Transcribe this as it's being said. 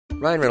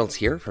Ryan Reynolds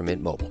here from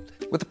Mint Mobile.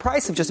 With the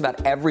price of just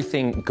about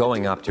everything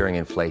going up during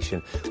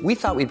inflation, we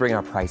thought we'd bring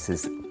our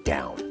prices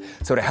down.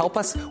 So to help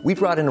us, we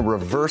brought in a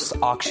reverse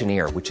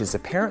auctioneer, which is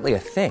apparently a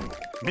thing.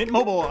 Mint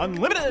Mobile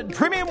Unlimited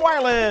Premium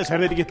Wireless. How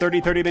to get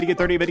 30, 30, bit to get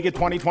 30, bit to get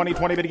 20, 20,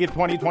 20, bit to get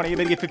 20, 20,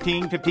 bit to get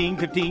 15, 15,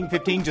 15,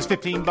 15, just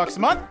 $15 a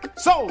month?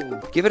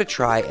 Sold! Give it a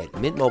try at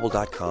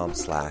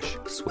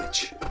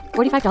mintmobile.com/switch.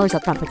 $45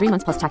 up front for 3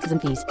 months plus taxes and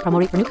fees. Promo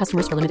rate for new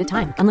customers for limited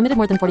time. Unlimited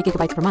more than 40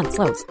 gigabytes per month.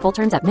 Slows full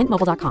terms at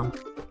mintmobile.com.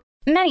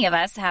 Many of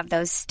us have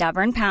those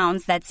stubborn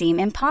pounds that seem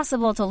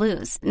impossible to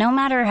lose, no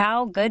matter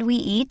how good we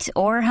eat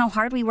or how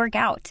hard we work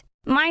out.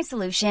 My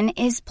solution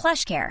is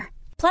PlushCare.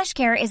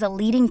 PlushCare is a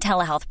leading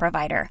telehealth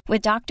provider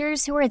with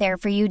doctors who are there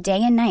for you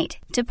day and night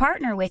to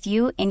partner with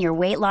you in your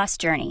weight loss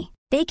journey.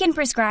 They can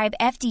prescribe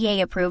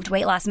FDA-approved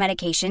weight loss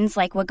medications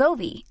like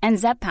Wegovy and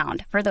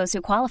Zepbound for those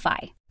who qualify.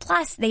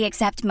 Plus, they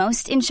accept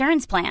most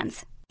insurance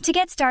plans. To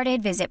get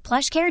started, visit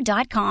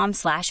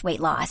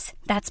plushcare.com/weightloss.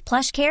 That's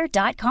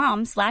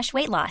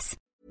plushcare.com/weightloss.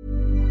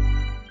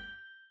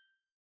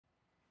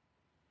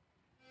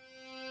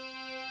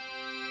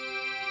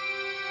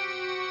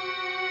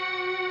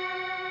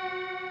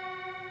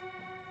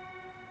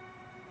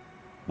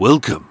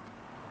 Welcome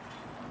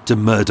to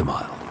Murder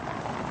Mile.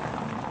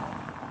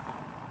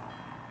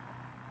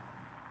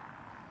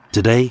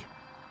 Today,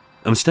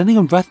 I'm standing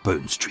on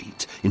Rathbone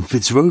Street in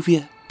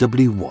Fitzrovia,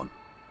 W1.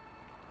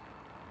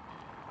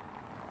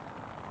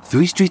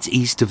 3 streets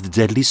east of the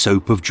deadly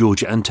soap of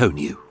Georgia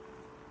Antonio.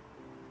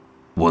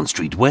 1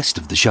 street west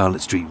of the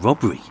Charlotte Street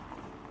robbery.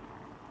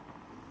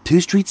 2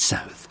 streets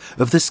south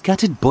of the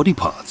scattered body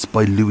parts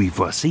by Louis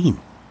Voisin.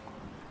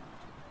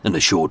 And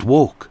a short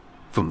walk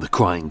from the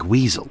Crying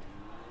Weasel.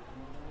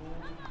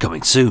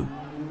 Coming soon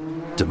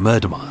to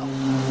Murder Mile.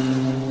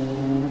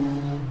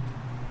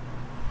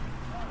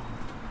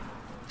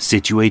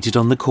 Situated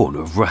on the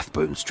corner of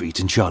Rathbone Street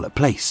and Charlotte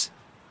Place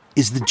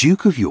is the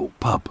Duke of York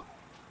pub.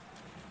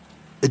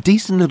 A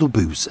decent little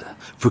boozer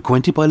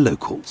frequented by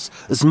locals,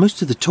 as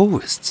most of the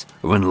tourists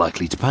are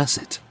unlikely to pass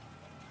it.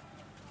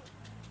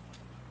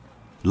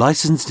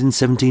 Licensed in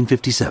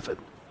 1757,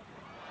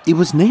 it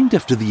was named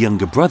after the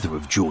younger brother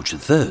of George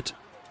III.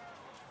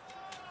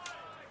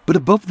 But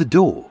above the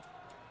door,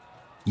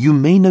 you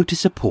may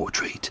notice a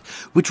portrait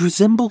which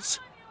resembles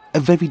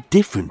a very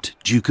different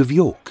Duke of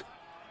York.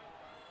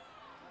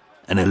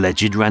 An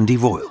alleged Randy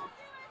Royal,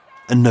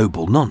 a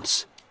noble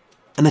nonce,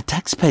 and a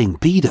tax-paying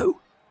pedo,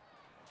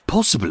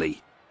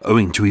 possibly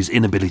owing to his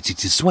inability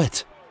to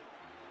sweat,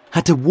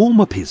 had to warm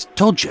up his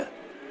todger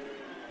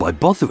by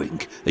bothering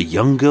a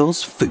young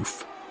girl's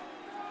foof.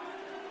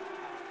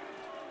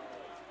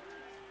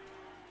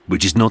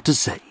 Which is not to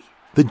say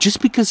that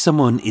just because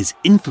someone is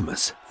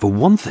infamous for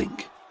one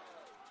thing,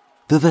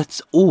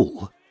 that's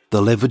all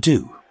they'll ever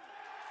do.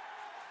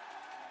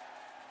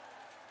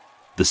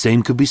 The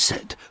same could be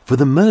said for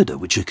the murder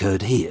which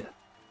occurred here.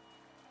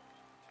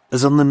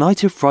 As on the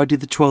night of Friday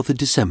the 12th of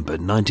December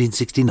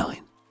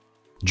 1969,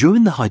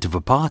 during the height of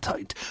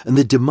apartheid and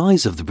the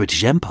demise of the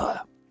British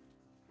Empire,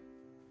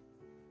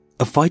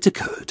 a fight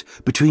occurred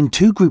between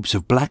 2 groups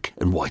of black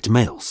and white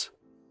males,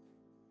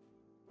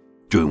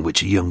 during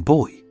which a young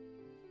boy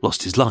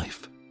lost his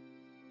life.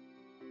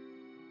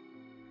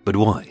 But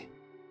why?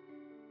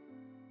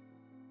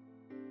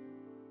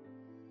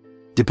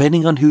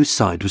 Depending on whose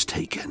side was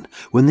taken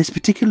when this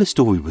particular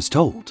story was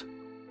told,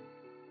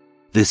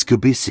 this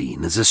could be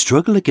seen as a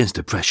struggle against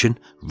oppression,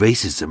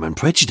 racism and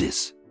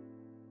prejudice,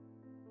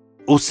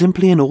 or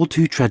simply an all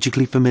too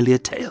tragically familiar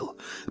tale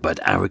about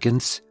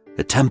arrogance,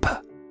 a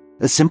temper,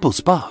 a simple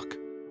spark,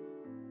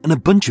 and a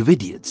bunch of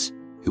idiots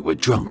who were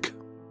drunk.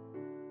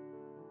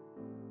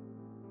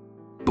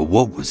 But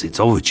what was its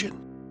origin?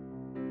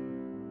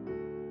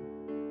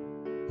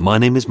 My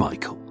name is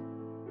Michael.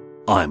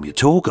 I am your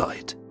tour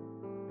guide,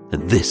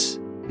 and this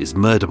is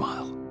Murder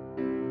Mile.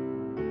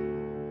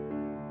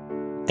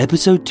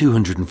 Episode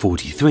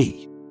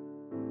 243,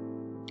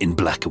 in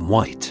black and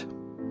white.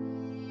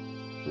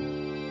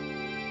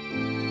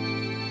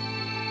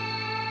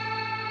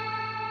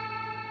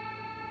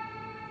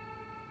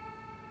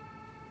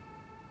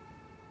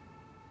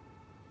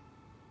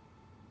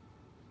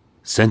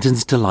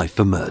 Sentenced to life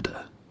for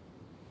murder.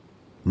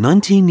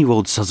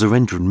 19-year-old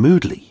Sozarendran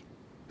Moodley,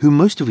 whom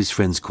most of his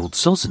friends called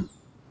Sozin,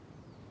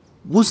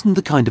 wasn't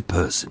the kind of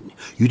person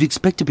you'd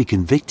expect to be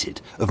convicted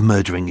of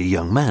murdering a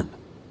young man.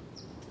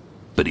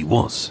 But he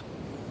was.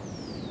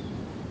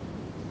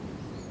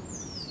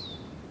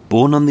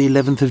 Born on the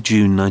 11th of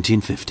June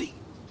 1950,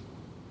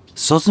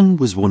 Sozin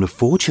was one of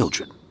 4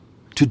 children,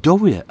 to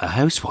Doria, a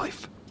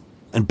housewife,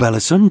 and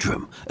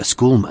Balasundram, a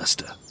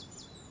schoolmaster.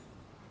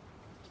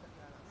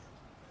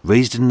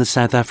 Raised in the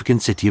South African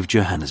city of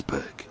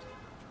Johannesburg,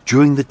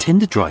 during the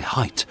tinder-dry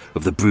height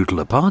of the brutal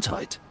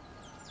apartheid,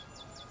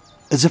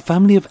 as a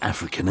family of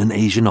African and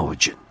Asian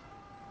origin,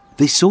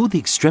 they saw the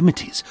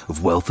extremities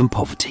of wealth and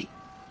poverty,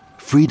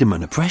 freedom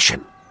and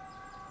oppression,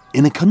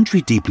 in a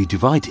country deeply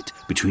divided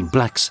between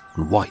blacks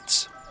and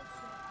whites.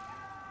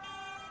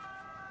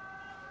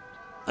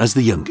 As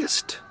the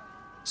youngest,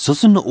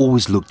 Sosson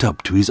always looked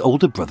up to his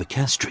older brother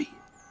Castri.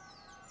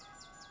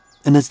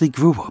 And as they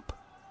grew up,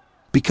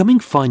 becoming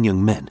fine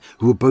young men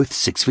who were both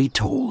 6 feet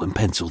tall and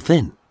pencil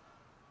thin,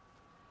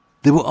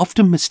 they were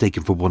often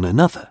mistaken for one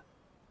another,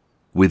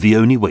 with the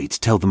only way to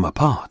tell them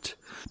apart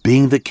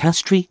being that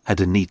Castri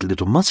had a neat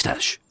little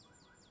moustache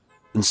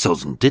and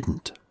Sosson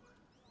didn't.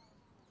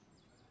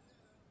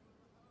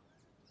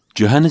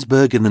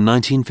 Johannesburg in the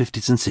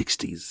 1950s and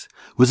 60s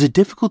was a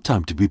difficult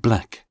time to be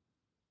black,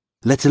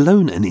 let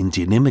alone an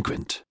Indian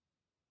immigrant.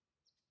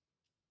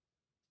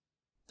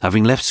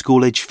 Having left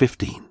school aged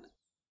 15,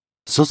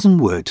 Sosson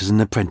worked as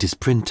an apprentice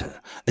printer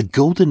at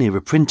Golden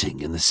Era Printing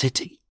in the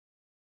city,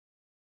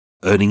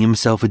 earning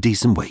himself a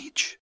decent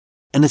wage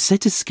and a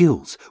set of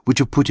skills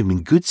which would put him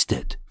in good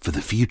stead for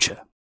the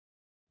future.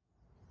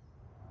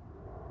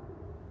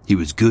 He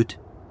was good,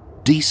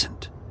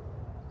 decent,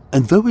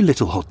 and though a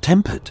little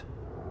hot-tempered,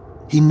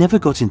 he never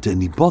got into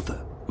any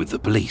bother with the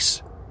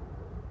police.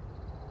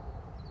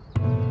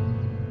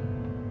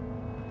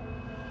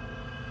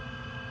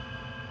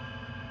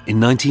 In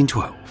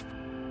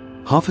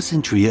 1912, half a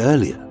century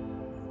earlier,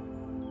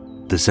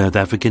 the South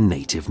African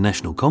Native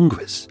National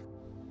Congress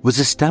was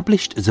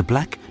established as a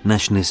black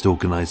nationalist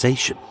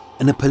organisation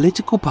and a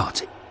political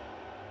party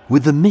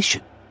with the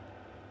mission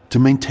to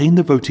maintain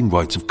the voting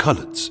rights of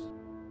coloureds,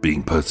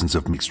 being persons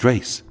of mixed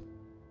race,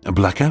 and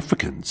black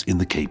Africans in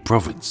the Cape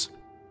Province.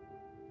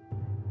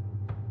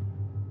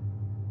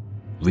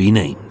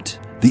 Renamed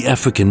the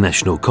African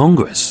National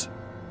Congress,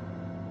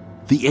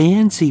 the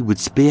ANC would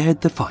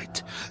spearhead the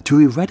fight to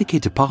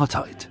eradicate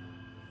apartheid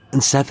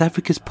and South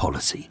Africa's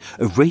policy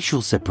of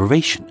racial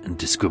separation and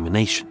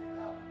discrimination.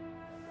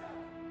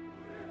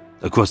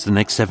 Across the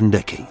next 7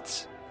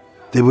 decades,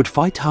 they would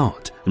fight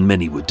hard and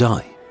many would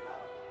die.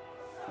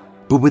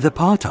 But with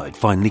apartheid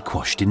finally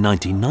quashed in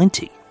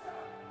 1990,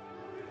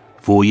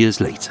 4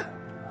 years later,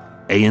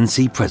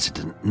 ANC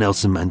President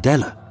Nelson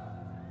Mandela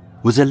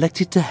was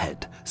elected to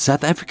head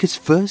South Africa's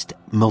first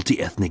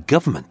multi-ethnic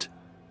government,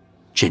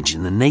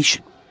 changing the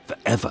nation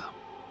forever.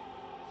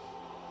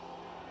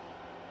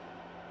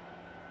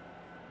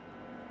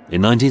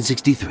 In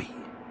 1963,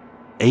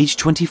 aged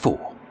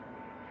 24,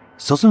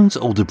 Sosson's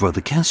older brother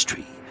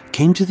Castri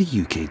came to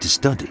the UK to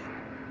study.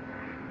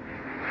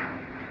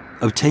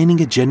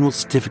 Obtaining a General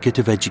Certificate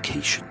of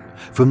Education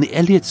from the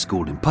Elliott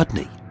School in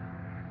Putney,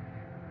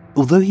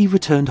 although he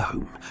returned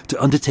home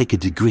to undertake a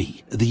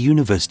degree at the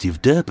University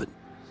of Durban.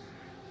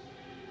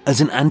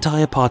 As an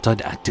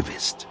anti-apartheid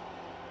activist,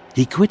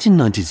 he quit in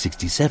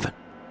 1967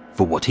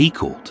 for what he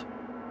called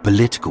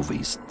political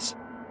reasons.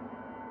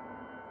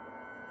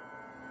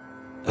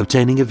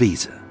 Obtaining a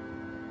visa,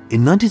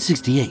 in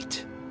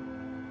 1968,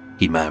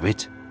 he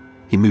married,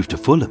 he moved to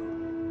Fulham,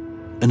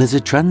 and as a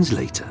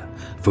translator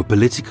for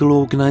political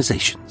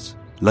organisations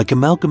like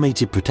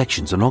Amalgamated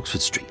Protections on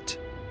Oxford Street,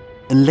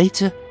 and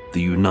later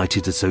the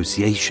United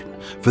Association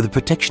for the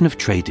Protection of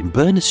Trade in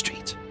Berners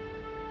Street.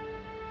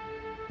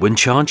 When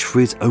charged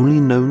for his only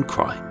known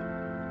crime,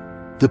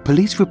 the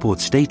police report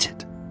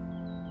stated,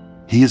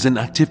 "He is an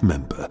active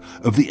member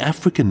of the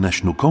African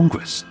National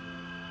Congress,"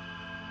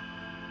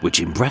 which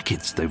in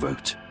brackets they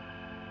wrote,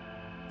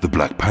 "the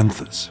Black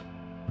Panthers."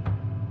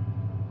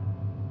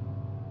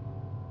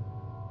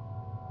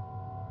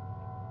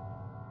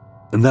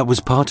 And that was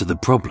part of the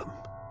problem.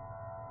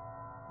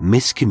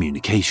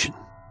 Miscommunication.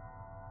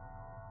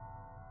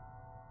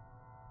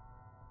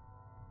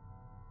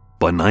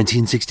 By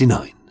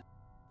 1969,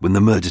 when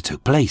the murder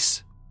took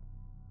place,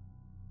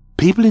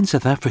 people in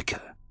South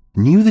Africa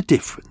knew the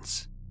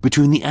difference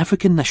between the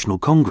African National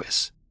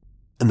Congress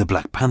and the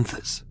Black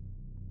Panthers.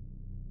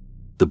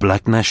 The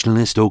black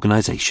nationalist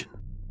organisation,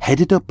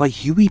 headed up by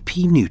Huey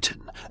P.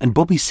 Newton and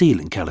Bobby Seale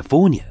in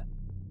California.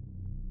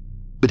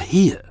 But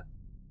here,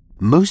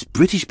 most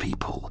British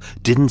people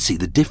didn't see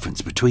the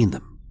difference between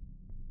them.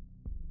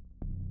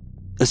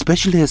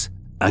 Especially as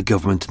our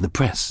government and the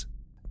press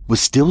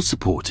was still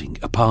supporting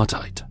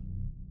apartheid.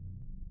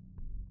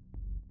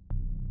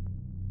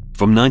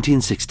 From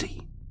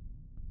 1960,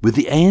 with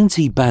the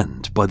ANC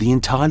banned by the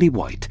entirely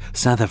white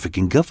South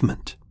African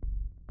government,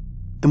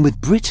 and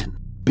with Britain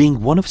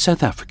being one of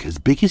South Africa's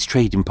biggest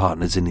trading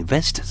partners and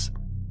investors,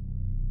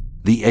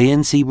 the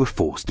ANC were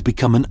forced to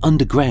become an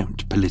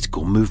underground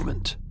political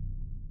movement.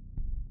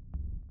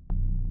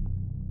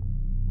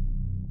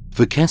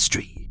 For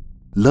Castri,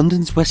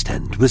 London's West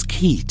End was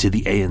key to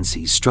the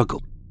ANC's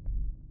struggle.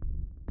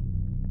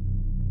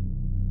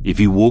 If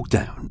you walk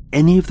down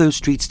any of those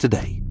streets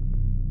today,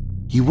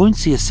 you won't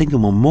see a single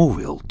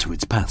memorial to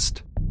its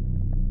past.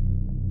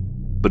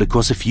 But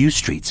across a few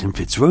streets in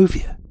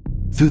Fitzrovia,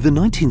 through the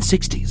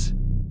 1960s,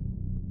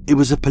 it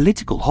was a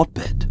political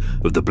hotbed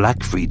of the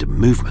Black Freedom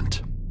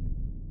Movement.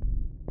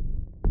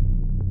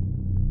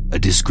 A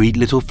discreet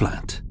little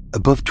flat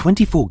above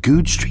 24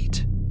 Goode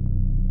Street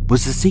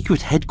was the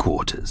secret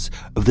headquarters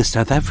of the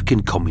South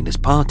African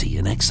Communist Party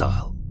in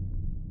exile.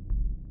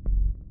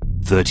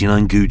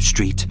 39 Goode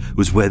Street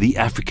was where the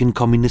African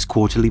Communist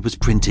Quarterly was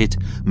printed,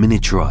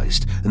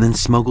 miniaturized, and then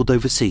smuggled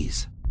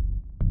overseas.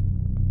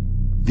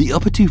 The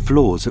upper two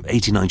floors of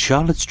 89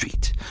 Charlotte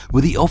Street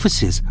were the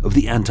offices of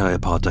the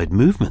anti-apartheid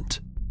movement.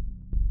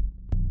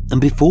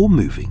 And before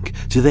moving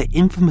to their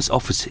infamous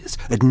offices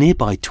at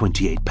nearby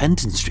 28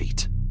 Penton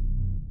Street,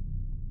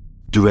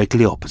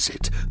 directly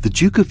opposite the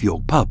Duke of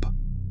York pub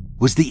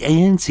was the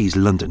ANC's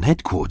London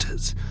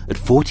headquarters at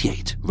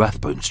 48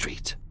 Rathbone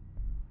Street.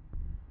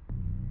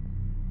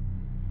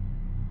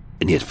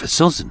 And yet for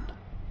Sossin,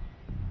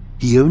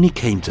 he only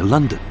came to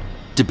London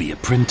to be a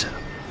printer.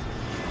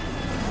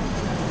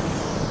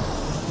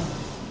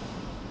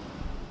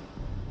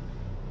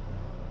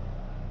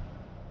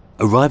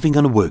 Arriving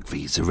on a work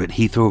visa at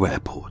Heathrow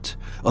Airport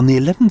on the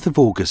 11th of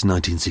August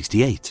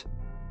 1968,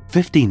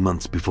 15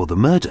 months before the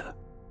murder,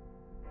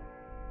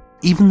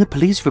 even the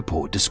police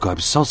report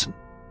describes Sossin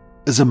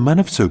as a man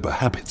of sober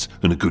habits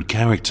and a good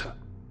character.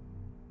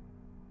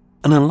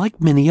 And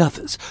unlike many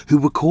others who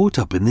were caught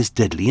up in this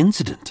deadly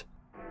incident,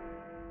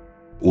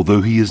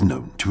 although he is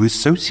known to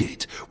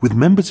associate with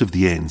members of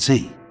the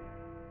ANC,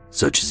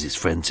 such as his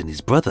friends and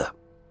his brother,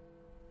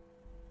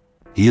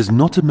 he is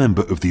not a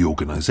member of the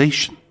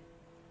organisation,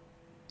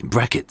 in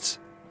brackets,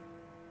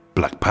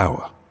 Black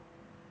Power.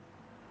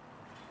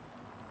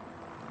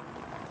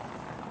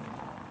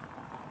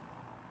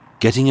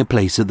 Getting a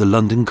place at the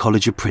London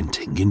College of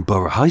Printing in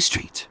Borough High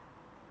Street.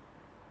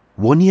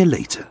 1 year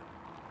later,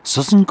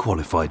 Sossin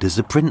qualified as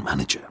a print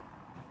manager.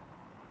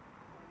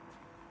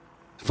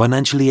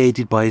 Financially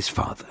aided by his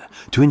father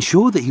to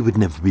ensure that he would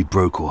never be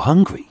broke or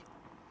hungry,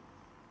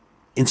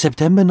 in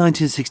September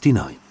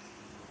 1969,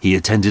 he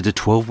attended a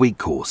 12-week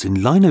course in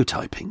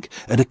linotyping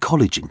at a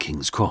college in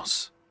King's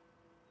Cross.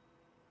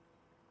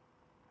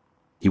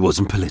 He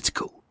wasn't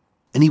political,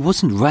 and he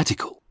wasn't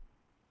radical.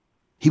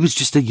 He was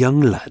just a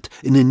young lad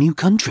in a new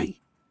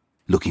country,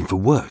 looking for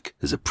work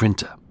as a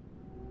printer.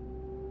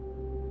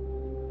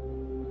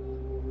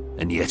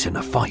 And yet in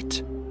a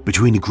fight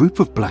between a group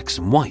of blacks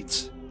and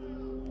whites,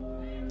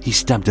 he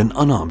stabbed an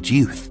unarmed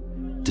youth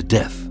to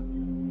death.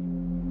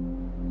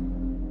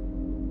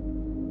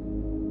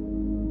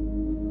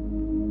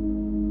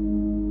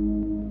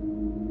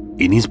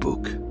 In his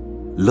book,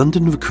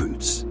 London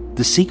Recruits,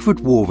 The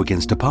Secret War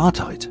Against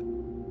Apartheid,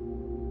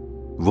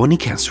 Ronnie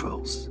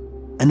Kasrils,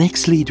 an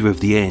ex-leader of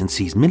the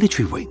ANC's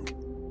military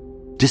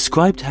wing,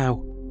 described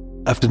how,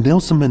 after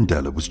Nelson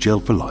Mandela was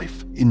jailed for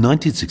life in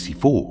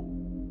 1964,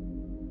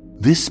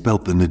 this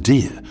spelt the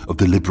nadir of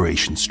the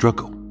liberation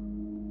struggle.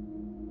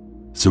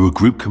 So a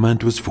group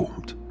command was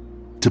formed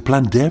to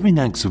plan daring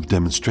acts of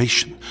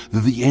demonstration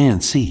that the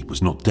ANC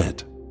was not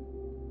dead,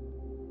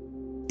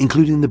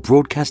 including the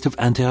broadcast of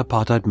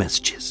anti-apartheid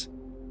messages,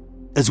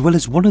 as well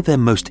as one of their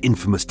most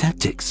infamous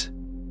tactics,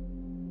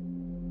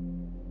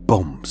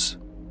 bombs.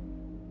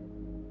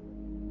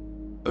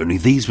 Only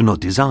these were not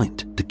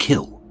designed to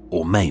kill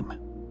or maim.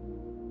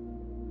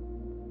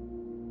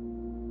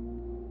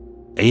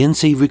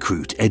 ANC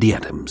recruit Eddie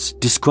Adams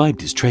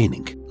described his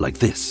training like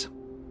this.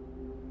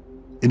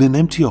 In an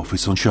empty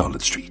office on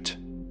Charlotte Street,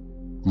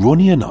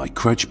 Ronnie and I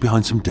crouched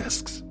behind some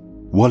desks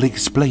while he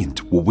explained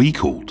what we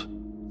called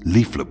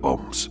leaflet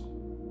bombs.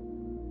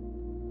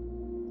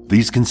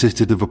 These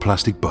consisted of a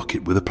plastic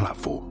bucket with a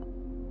platform,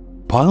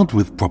 piled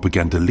with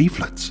propaganda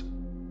leaflets,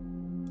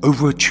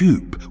 over a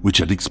tube which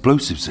had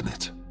explosives in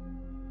it.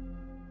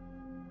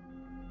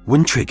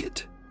 When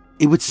triggered,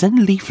 it would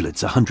send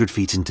leaflets 100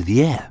 feet into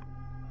the air,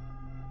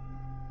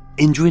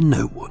 injuring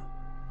no one,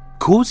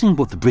 causing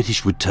what the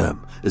British would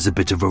term as a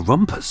bit of a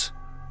rumpus,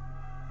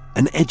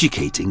 and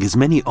educating as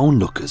many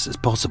onlookers as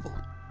possible.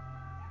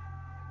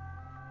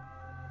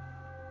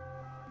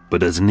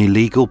 But as an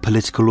illegal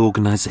political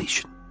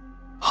organisation,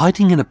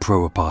 hiding in a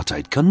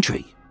pro-apartheid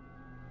country,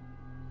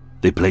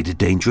 they played a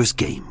dangerous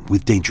game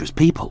with dangerous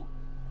people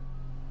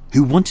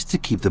who wanted to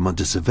keep them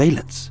under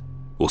surveillance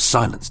or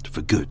silenced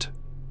for good.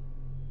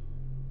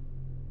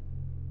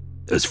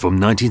 As from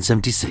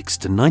 1976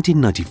 to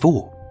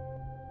 1994,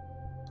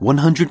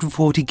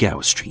 140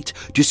 Gower Street,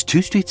 just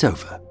 2 streets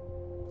over,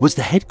 was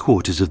the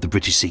headquarters of the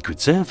British Secret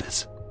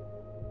Service.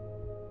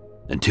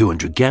 And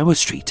 200 Gower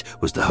Street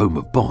was the home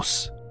of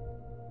BOSS,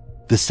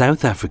 the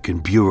South African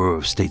Bureau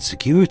of State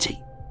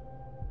Security,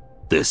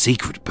 their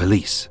secret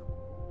police.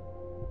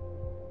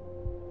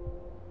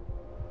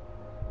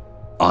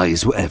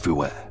 Eyes were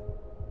everywhere,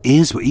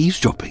 ears were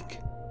eavesdropping,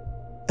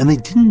 and they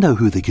didn't know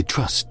who they could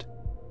trust.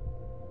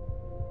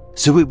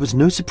 So it was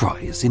no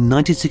surprise in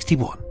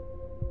 1961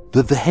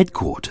 that the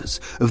headquarters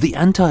of the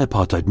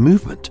anti-apartheid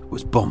movement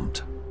was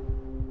bombed.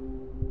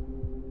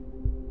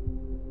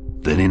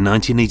 Then in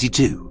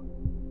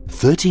 1982,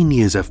 13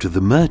 years after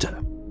the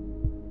murder,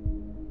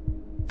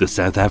 the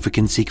South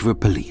African Secret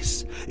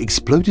Police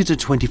exploded a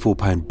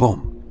 24-pound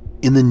bomb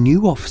in the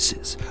new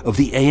offices of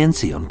the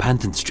ANC on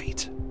Penton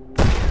Street,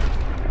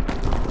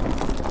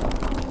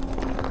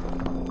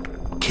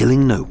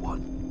 killing no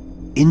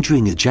one,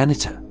 injuring a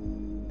janitor,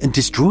 and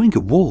destroying a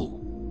wall.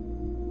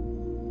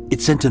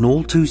 It sent an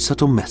all too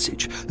subtle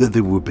message that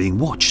they were being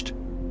watched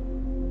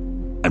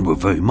and were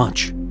very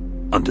much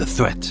under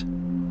threat.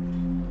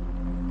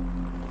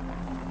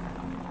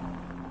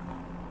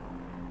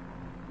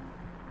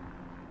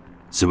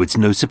 So it's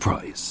no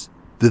surprise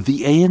that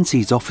the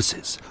ANC's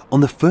offices on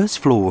the first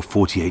floor of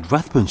 48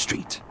 Rathbone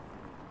Street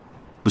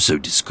were so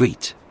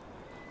discreet.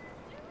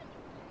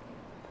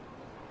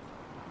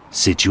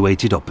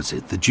 Situated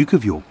opposite the Duke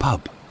of York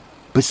pub,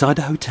 beside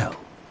a hotel,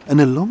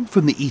 and along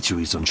from the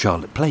eateries on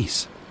Charlotte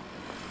Place,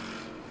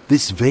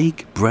 this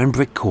vague brown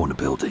brick corner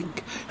building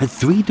had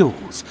 3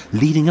 doors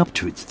leading up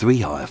to its 3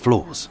 higher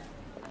floors.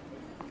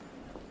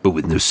 But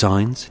with no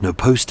signs, no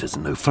posters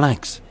and no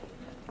flags,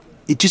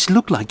 it just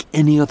looked like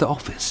any other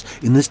office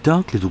in this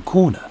dark little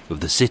corner of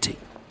the city.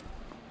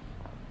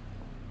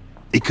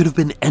 It could have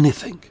been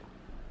anything: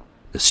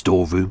 a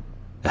storeroom,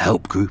 a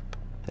help group,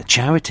 a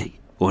charity,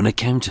 or an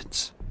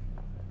accountant's.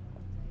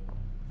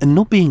 And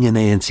not being an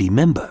ANC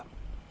member,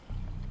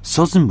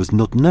 Sossin was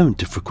not known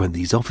to frequent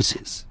these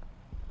offices,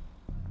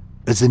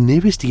 as the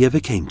nearest he ever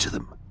came to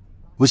them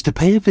was to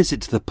pay a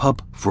visit to the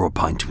pub for a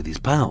pint with his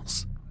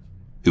pals,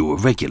 who were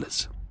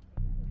regulars.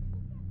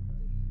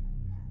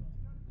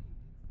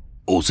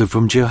 Also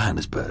from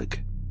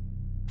Johannesburg,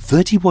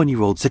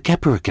 31-year-old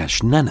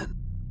Sekeperakash Nanan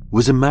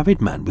was a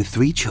married man with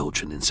 3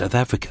 children in South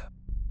Africa,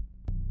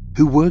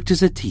 who worked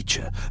as a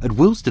teacher at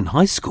Willesden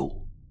High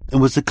School and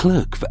was a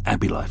clerk for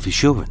Abbey Life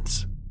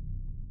Assurance.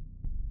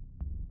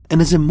 And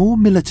as a more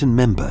militant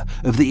member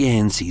of the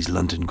ANC's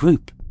London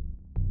group,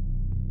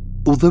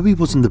 although he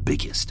wasn't the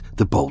biggest,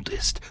 the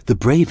boldest, the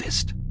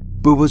bravest,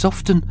 but was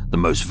often the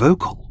most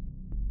vocal,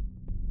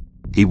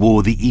 he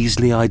wore the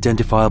easily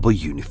identifiable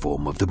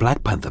uniform of the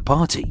Black Panther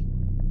Party,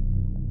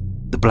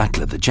 the black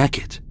leather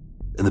jacket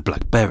and the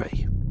black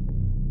beret.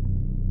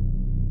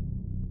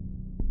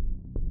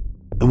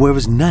 And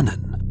whereas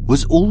Nanan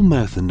was all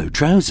mouth and no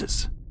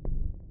trousers,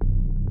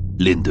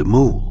 Linda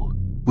Moule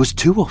was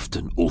too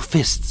often all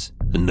fists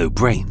and no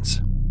brains.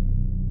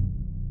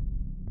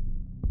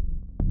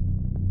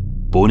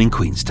 Born in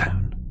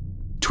Queenstown,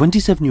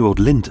 27-year-old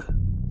Linda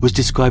was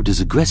described as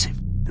aggressive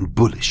and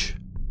bullish.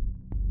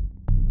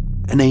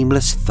 An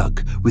aimless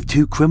thug with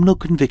 2 criminal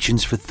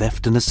convictions for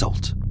theft and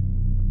assault,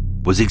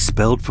 was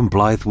expelled from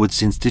Blythe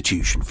Woods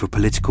Institution for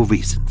political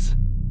reasons,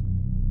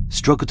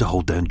 struggled to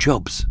hold down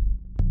jobs,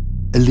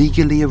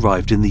 illegally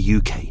arrived in the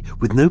UK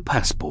with no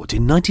passport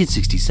in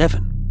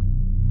 1967,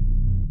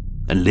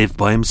 and lived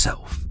by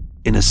himself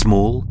in a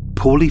small,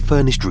 poorly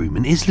furnished room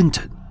in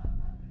Islington,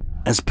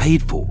 as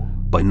paid for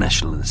by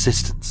national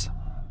assistance.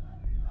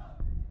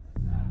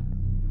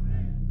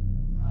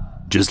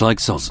 Just like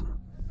Sossin,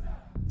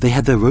 they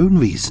had their own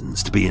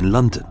reasons to be in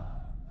London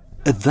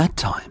at that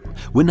time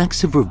when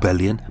acts of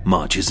rebellion,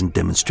 marches and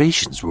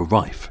demonstrations were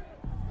rife.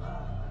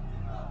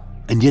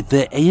 And yet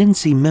their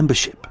ANC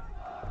membership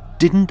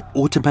didn't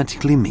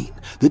automatically mean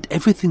that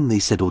everything they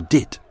said or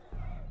did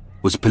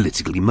was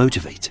politically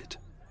motivated.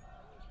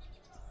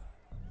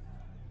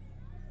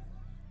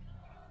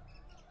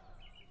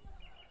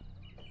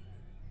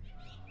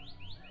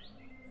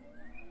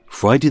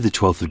 Friday the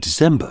 12th of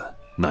December,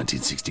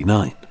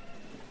 1969.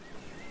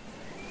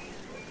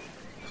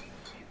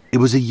 It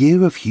was a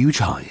year of huge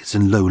highs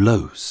and low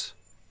lows.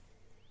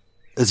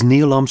 As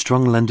Neil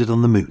Armstrong landed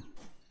on the moon,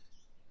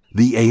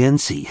 the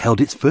ANC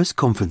held its first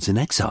conference in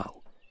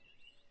exile.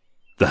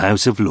 The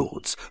House of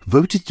Lords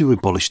voted to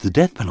abolish the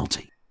death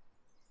penalty,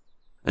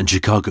 and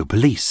Chicago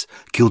police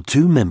killed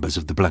 2 members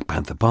of the Black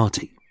Panther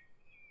Party.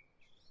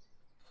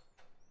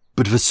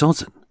 But for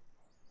Sossin,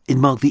 it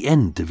marked the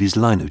end of his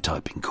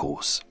linotyping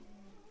course.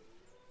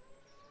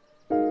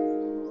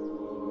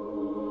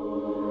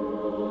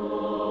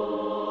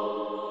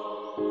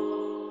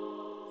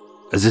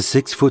 As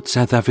a 6-foot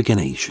South African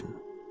Asian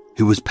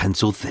who was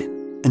pencil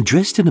thin and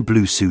dressed in a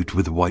blue suit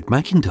with a white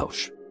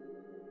Macintosh,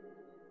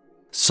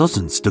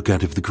 Sossin stuck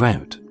out of the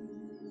crowd.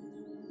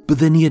 But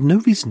then he had no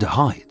reason to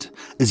hide,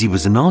 as he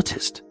was an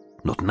artist,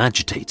 not an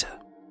agitator.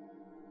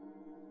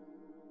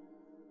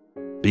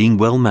 Being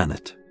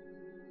well-mannered,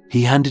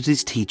 he handed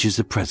his teachers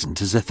a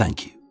present as a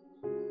thank you.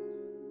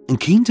 And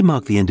keen to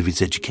mark the end of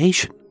his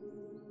education,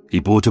 he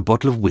bought a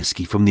bottle of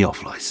whiskey from the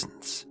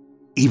off-licence,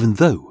 even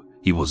though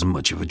he wasn't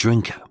much of a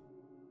drinker.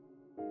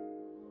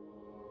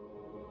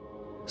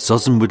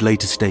 Sossin would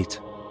later state,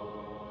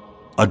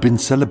 "I'd been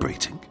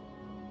celebrating.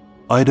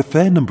 I had a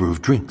fair number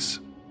of drinks.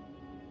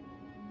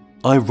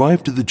 I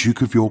arrived at the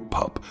Duke of York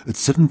pub at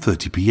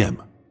 7:30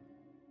 p.m,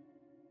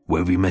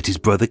 where we met his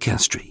brother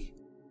Castry,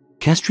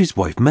 Castry's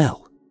wife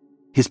Mel,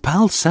 his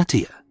pal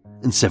Satya,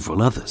 and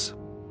several others.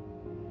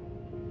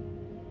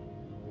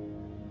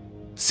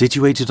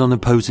 Situated on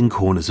opposing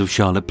corners of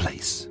Charlotte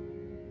Place,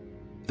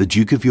 the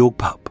Duke of York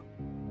pub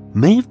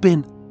may have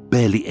been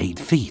barely 8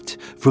 feet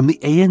from the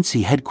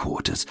ANC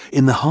headquarters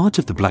in the heart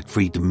of the Black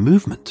Freedom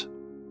movement.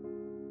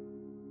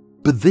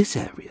 But this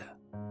area,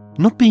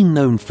 not being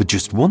known for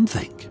just one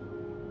thing,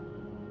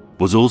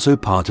 was also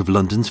part of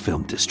London's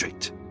film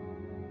district,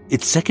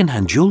 its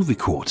second-hand jewellery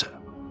quarter,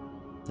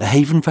 a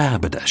haven for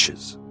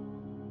haberdashers,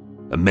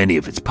 and many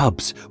of its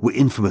pubs were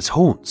infamous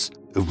haunts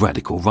of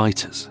radical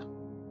writers.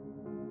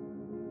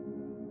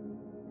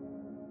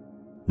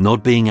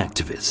 Not being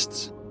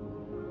activists,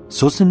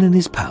 Sossin and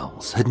his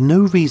pals had no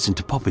reason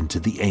to pop into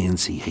the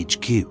ANC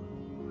HQ.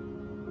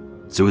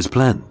 So as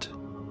planned,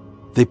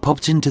 they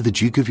popped into the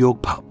Duke of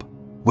York pub,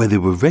 where they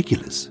were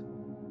regulars.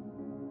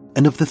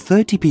 And of the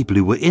 30 people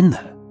who were in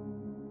there,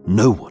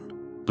 no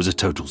one was a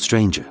total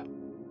stranger.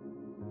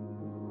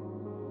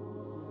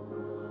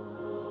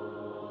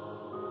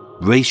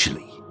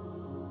 Racially,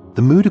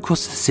 the mood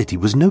across the city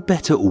was no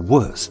better or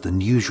worse than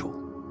usual.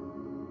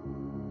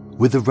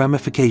 With the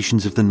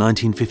ramifications of the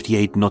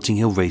 1958 Notting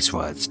Hill race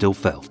riot still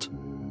felt,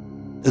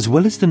 as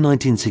well as the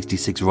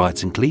 1966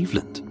 riots in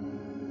Cleveland.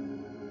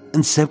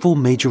 And several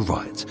major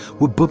riots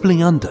were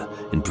bubbling under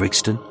in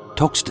Brixton,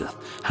 Toxteth,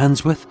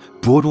 Handsworth,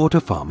 Broadwater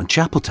Farm and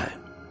Chapeltown.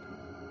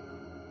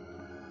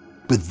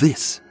 But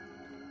this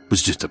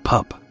was just a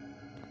pub.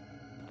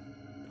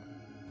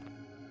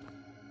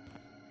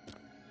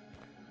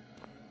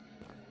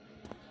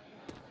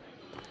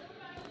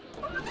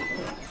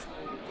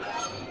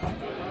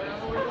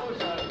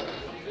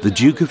 The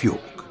Duke of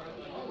York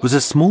was a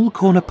small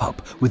corner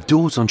pub with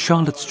doors on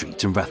Charlotte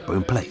Street and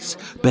Rathbone Place,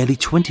 barely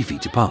 20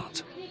 feet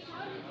apart.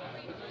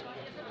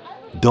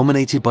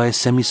 Dominated by a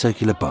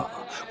semicircular bar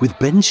with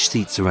bench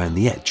seats around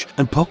the edge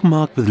and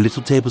pockmarked with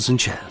little tables and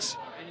chairs.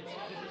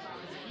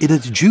 It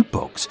had a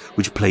jukebox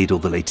which played all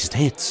the latest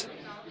hits,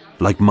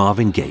 like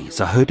Marvin Gaye's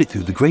I Heard It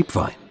Through the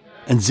Grapevine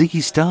and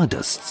Ziggy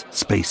Stardust's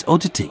Space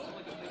Oddity,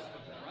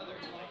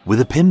 with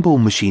a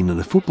pinball machine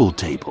and a football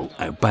table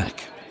out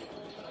back.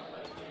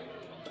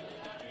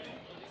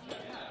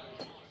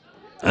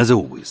 As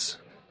always,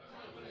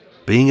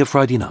 being a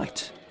Friday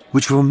night,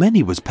 which for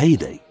many was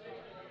payday,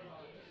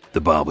 the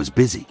bar was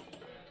busy,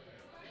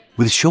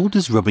 with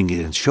shoulders rubbing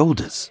against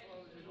shoulders,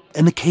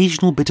 an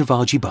occasional bit of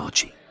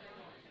argy-bargy,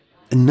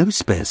 and no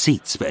spare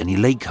seats for any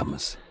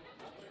latecomers.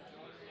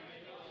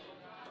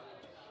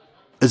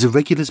 As a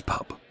regulars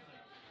pub,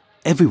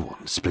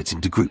 everyone split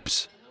into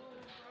groups,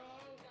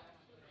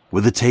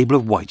 with a table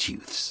of white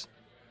youths,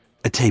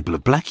 a table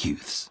of black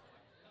youths,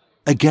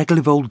 a gaggle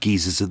of old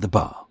geezers at the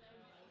bar.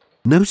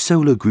 No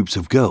solo groups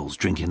of girls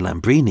drinking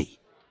Lambrini,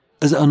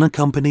 as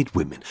unaccompanied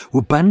women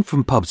were banned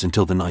from pubs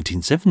until the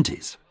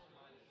 1970s.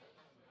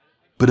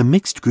 But a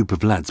mixed group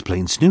of lads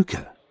playing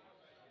snooker,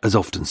 as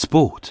often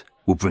sport,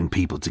 will bring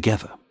people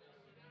together.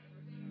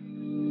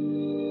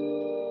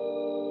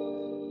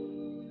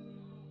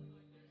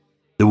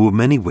 There were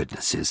many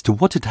witnesses to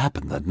what had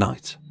happened that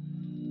night,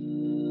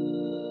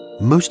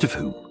 most of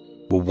whom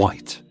were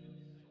white.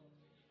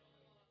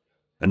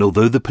 And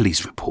although the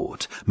police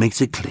report makes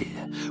it clear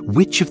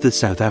which of the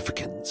South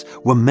Africans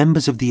were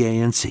members of the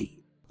ANC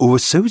or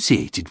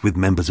associated with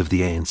members of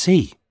the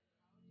ANC,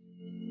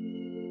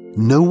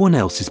 no one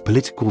else's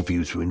political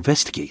views were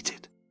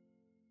investigated,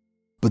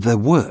 but there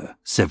were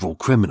several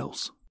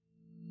criminals.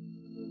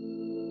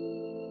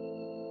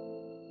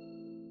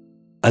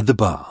 At the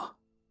bar,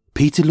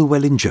 Peter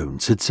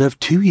Llewellyn-Jones had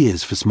served 2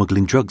 years for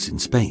smuggling drugs in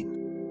Spain,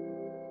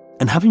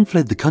 and having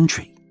fled the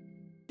country,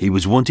 he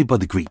was wanted by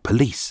the Greek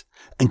police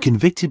and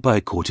convicted by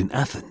a court in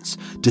Athens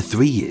to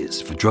 3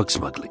 years for drug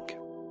smuggling.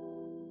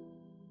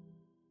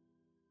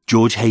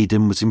 George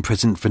Hayden was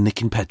imprisoned for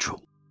nicking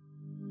petrol,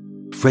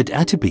 Fred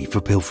Atterby for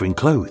pilfering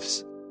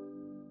clothes,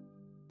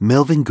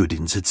 Melvin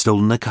Goodins had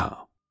stolen a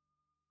car,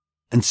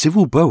 and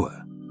Cyril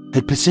Boer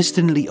had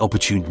persistently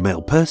opportuned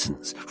male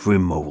persons for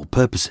immoral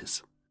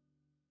purposes.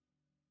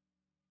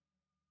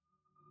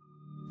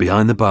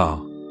 Behind the bar,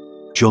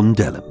 John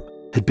Dellum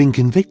had been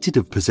convicted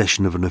of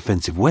possession of an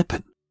offensive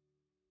weapon,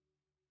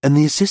 and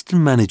the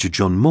assistant manager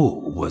John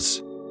Moore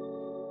was,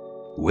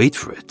 wait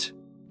for it,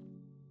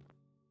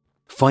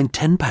 fined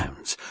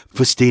 £10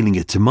 for stealing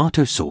a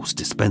tomato sauce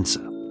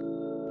dispenser.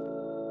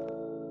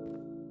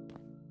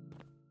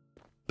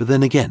 But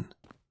then again,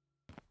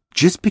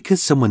 just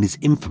because someone is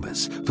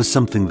infamous for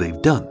something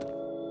they've done,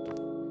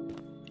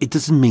 it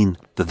doesn't mean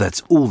that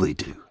that's all they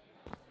do.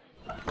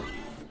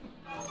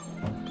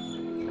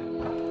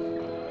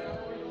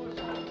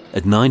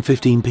 At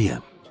 9:15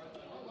 p.m,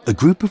 a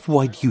group of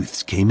white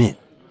youths came in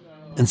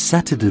and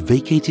sat at a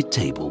vacated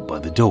table by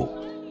the door.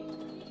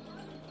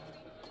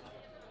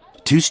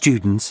 2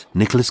 students,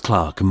 Nicholas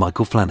Clark and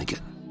Michael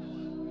Flanagan,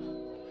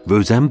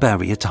 Roseanne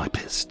Barry, a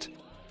typist,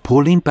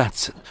 Pauline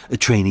Batson, a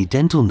trainee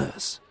dental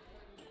nurse,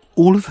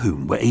 all of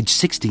whom were aged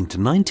 16 to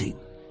 19,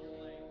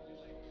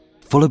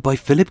 followed by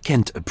Philip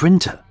Kent, a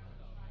printer,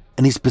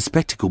 and his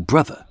bespectacled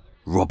brother,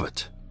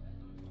 Robert,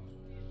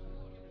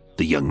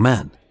 the young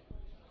man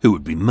who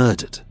would be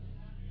murdered.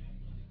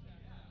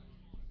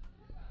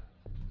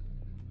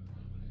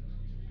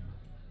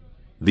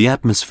 The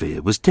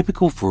atmosphere was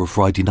typical for a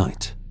Friday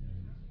night.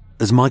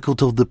 As Michael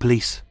told the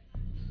police,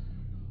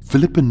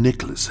 Philip and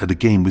Nicholas had a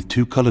game with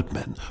 2 coloured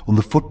men on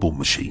the football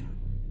machine,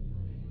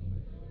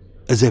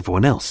 as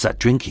everyone else sat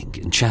drinking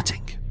and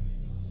chatting.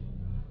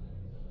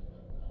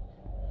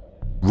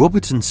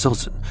 Robert and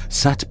Sosson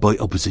sat by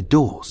opposite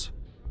doors,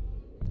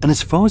 and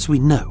as far as we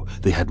know,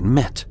 they hadn't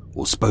met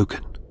or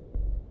spoken.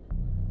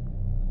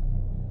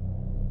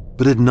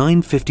 But at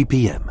 9:50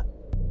 p.m,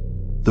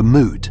 the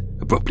mood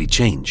abruptly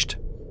changed.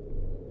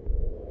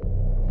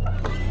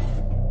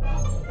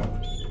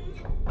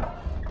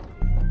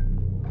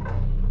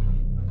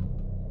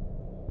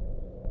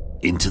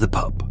 Into the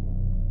pub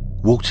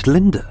walked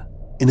Linda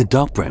in a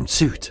dark brown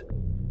suit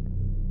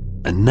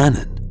and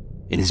Nanan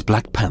in his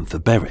Black Panther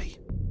beret.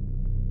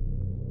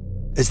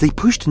 As they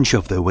pushed and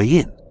shoved their way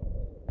in,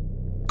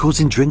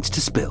 causing drinks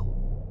to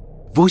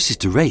spill, voices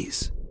to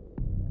raise,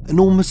 and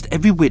almost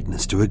every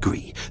witness to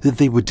agree that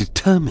they were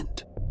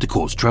determined to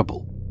cause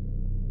trouble.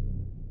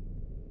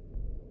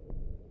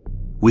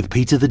 With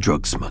Peter the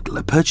drug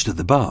smuggler perched at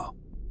the bar,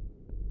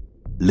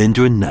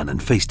 Linda and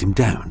Nanan faced him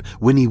down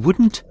when he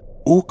wouldn't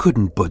or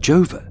couldn't budge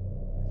over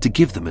to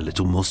give them a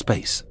little more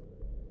space.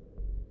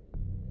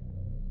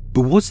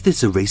 But was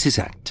this a racist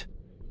act,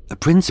 a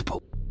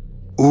principle,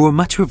 or a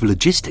matter of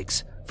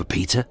logistics for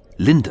Peter,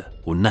 Linda,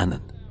 or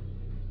Nanan?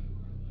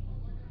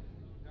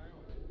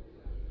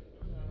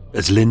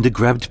 As Linda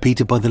grabbed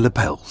Peter by the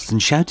lapels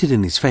and shouted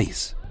in his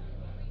face,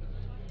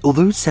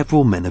 although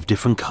several men of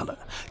different colour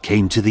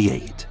came to the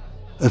aid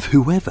of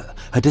whoever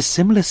had a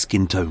similar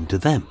skin tone to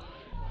them.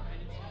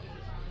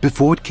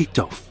 Before it kicked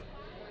off,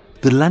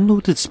 the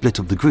landlord had split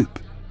up the group,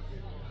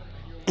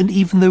 and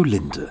even though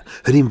Linda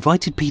had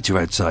invited Peter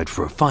outside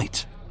for a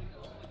fight,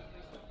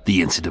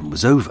 the incident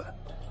was over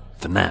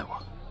for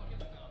now.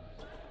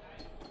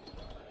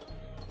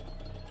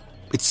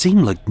 It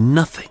seemed like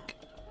nothing.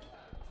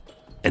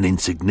 An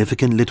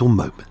insignificant little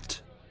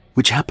moment,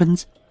 which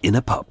happens in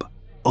a pub,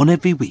 on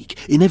every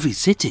week, in every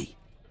city.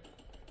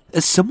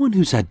 As someone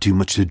who's had too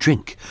much to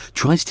drink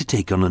tries to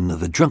take on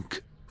another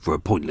drunk for a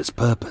pointless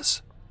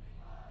purpose.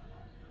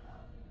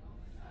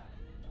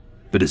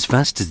 But as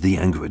fast as the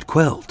anger had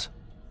quelled,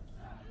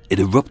 it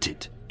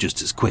erupted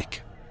just as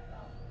quick.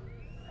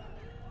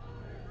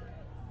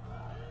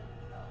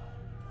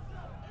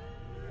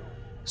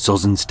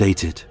 Sozin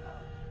stated,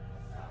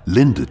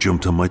 Linda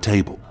jumped on my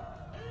table,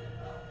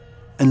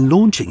 and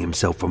launching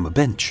himself from a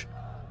bench,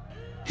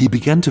 he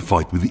began to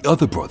fight with the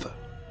other brother,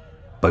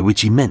 by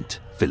which he meant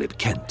Philip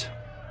Kent.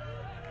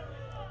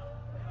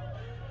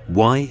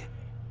 Why?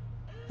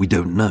 We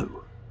don't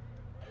know.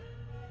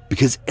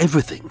 Because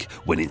everything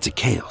went into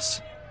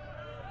chaos.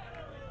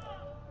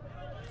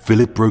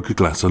 Philip broke a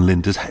glass on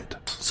Linda's head,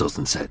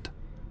 Sozin said,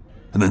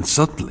 and then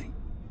suddenly,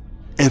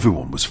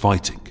 everyone was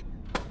fighting.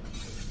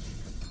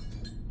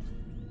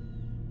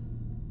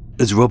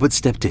 As Robert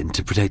stepped in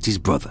to protect his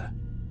brother,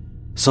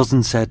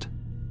 Sozin said,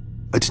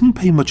 I didn't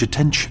pay much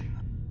attention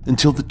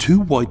until the two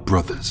white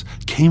brothers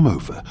came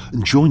over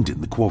and joined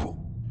in the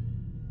quarrel.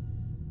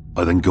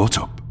 I then got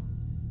up,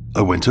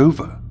 I went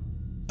over,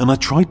 and I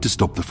tried to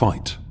stop the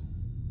fight.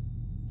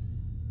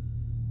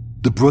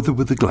 The brother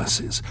with the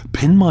glasses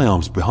pinned my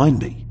arms behind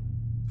me,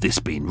 this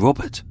being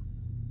Robert,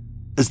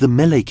 as the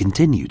melee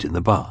continued in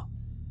the bar.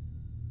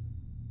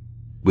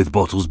 With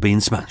bottles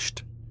being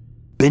smashed,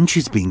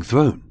 benches being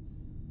thrown,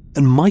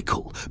 and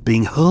Michael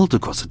being hurled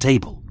across a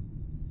table.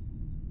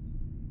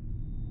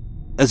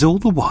 As all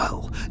the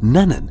while,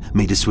 Nanan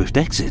made a swift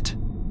exit,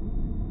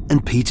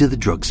 and Peter the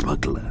drug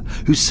smuggler,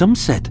 who some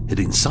said had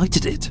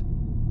incited it,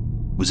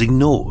 was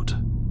ignored.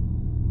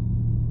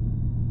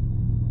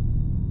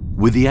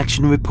 With the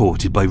action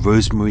reported by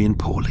Rosemary and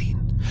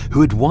Pauline,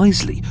 who had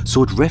wisely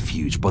sought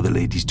refuge by the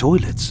ladies'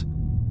 toilets,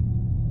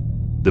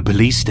 the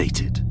police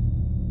stated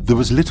there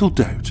was little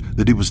doubt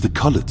that it was the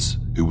Cullets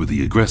who were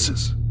the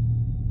aggressors,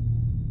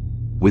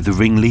 with the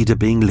ringleader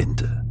being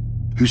Linda,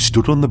 who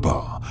stood on the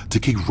bar to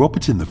kick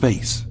Robert in the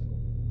face.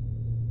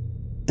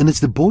 And as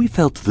the boy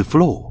fell to the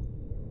floor,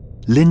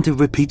 Linda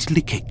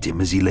repeatedly kicked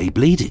him as he lay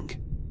bleeding.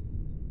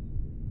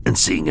 And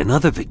seeing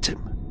another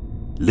victim,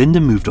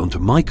 Linda moved on to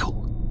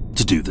Michael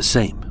to do the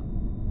same.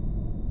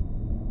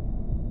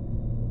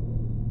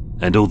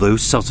 And although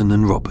Sutton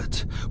and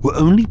Robert were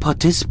only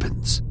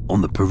participants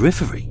on the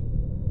periphery,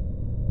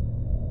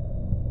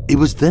 it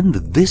was then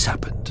that this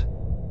happened,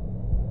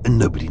 and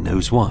nobody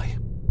knows why.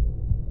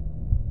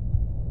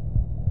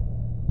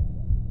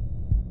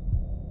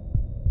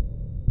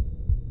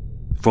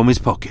 From his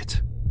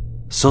pocket,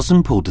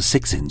 Sozin pulled a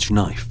 6-inch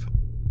knife.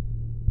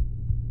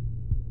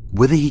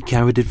 Whether he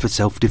carried it for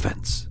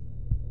self-defense,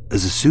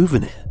 as a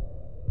souvenir,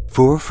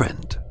 for a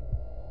friend,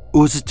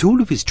 or as a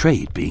tool of his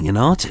trade being an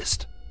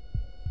artist,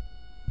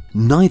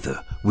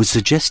 neither was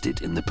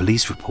suggested in the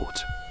police report.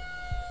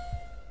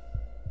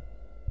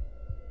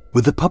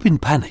 With the pub in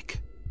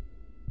panic,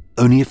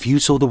 only a few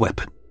saw the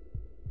weapon.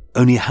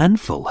 Only a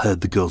handful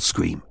heard the girl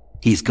scream,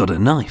 "He's got a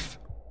knife."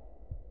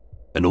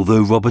 And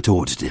although Robert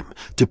ordered him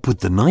to put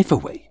the knife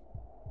away,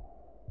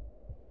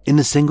 in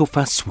a single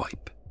fast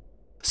swipe,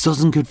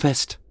 Sozin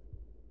confessed,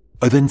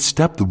 "I then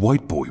stabbed the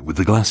white boy with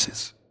the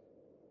glasses.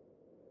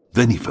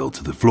 Then he fell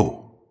to the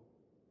floor."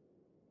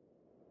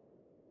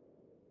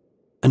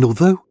 And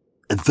although,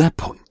 at that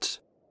point,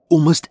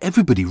 almost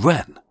everybody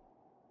ran,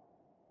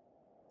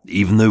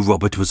 even though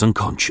Robert was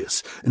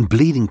unconscious and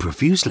bleeding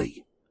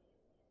profusely,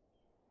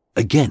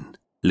 again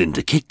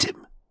Linda kicked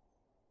him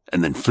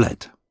and then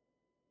fled.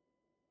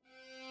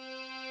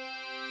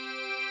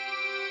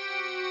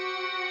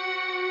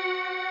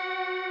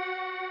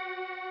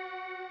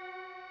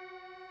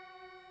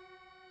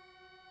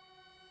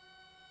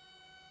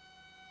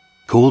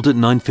 Called at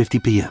 9:50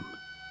 p.m.,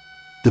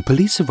 The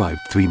police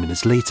arrived 3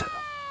 minutes later.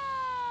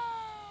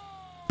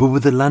 But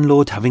with the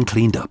landlord having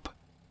cleaned up,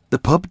 the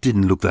pub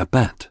didn't look that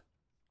bad.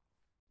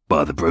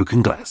 Bar the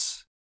broken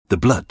glass, the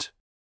blood,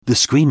 the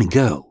screaming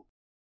girl,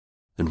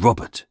 and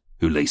Robert,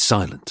 who lay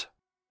silent.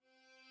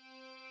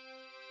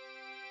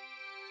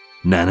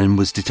 Nannen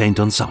was detained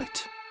on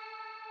site.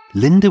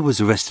 Linda was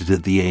arrested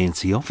at the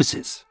ANC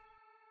offices.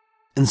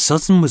 And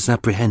Susan was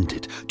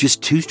apprehended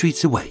just 2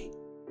 streets away,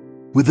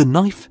 with a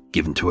knife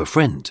given to a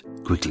friend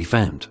quickly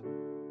found.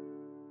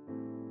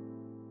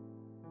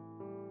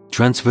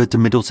 Transferred to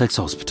Middlesex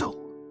Hospital,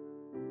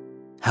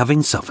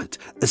 having suffered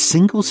a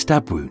single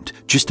stab wound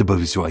just above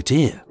his right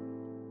ear.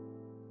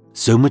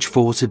 So much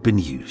force had been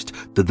used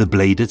that the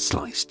blade had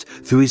sliced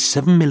through his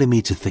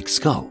 7mm thick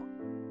skull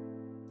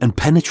and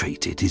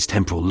penetrated his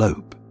temporal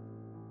lobe,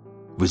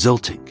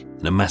 resulting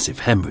in a massive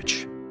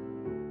hemorrhage.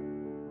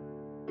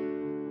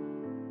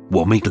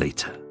 1 week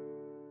later,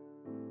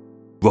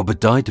 Robert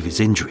died of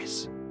his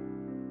injuries,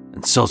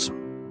 and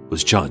Susan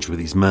was charged with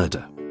his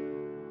murder.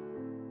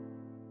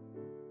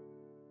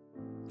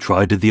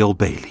 Tried at the Old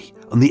Bailey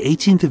on the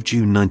 18th of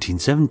June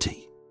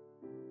 1970.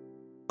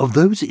 Of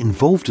those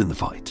involved in the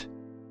fight,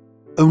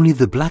 only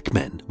the black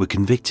men were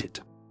convicted,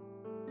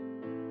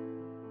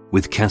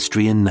 with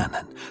Castry and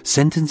Nannen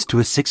sentenced to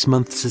a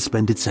 6-month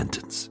suspended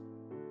sentence,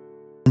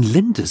 and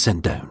Linda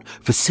sent down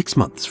for 6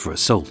 months for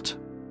assault.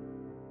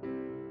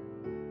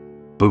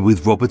 But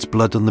with Robert's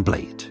blood on the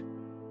blade,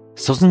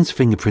 Susan's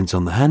fingerprints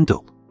on the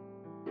handle,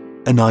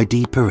 an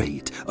ID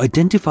parade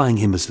identifying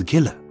him as the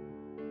killer,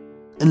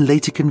 and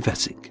later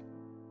confessing,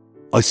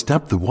 "I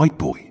stabbed the white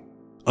boy.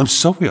 I'm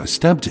sorry I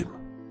stabbed him."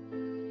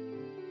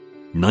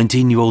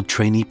 19-year-old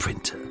trainee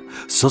printer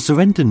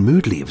Sosarendon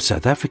Moodley of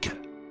South Africa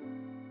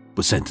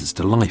was sentenced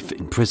to life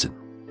in prison.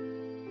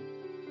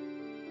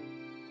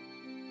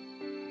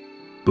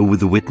 But with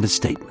the witness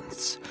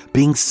statements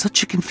being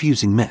such a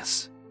confusing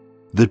mess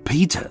that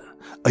Peter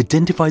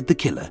identified the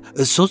killer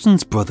as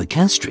Susan's brother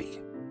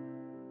Castry,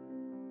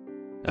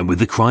 and with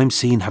the crime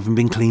scene having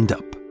been cleaned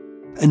up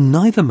and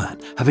neither man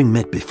having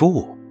met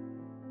before,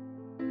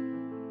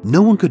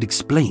 no one could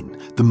explain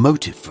the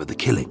motive for the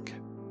killing.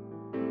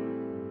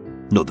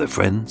 Not their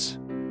friends,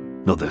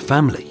 not their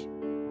family,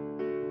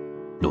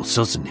 nor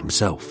Susan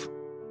himself.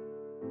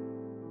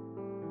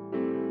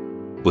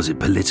 Was it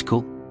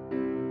political?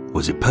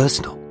 Was it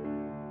personal?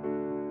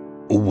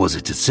 Or was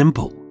it as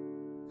simple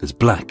as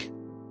black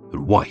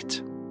and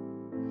white?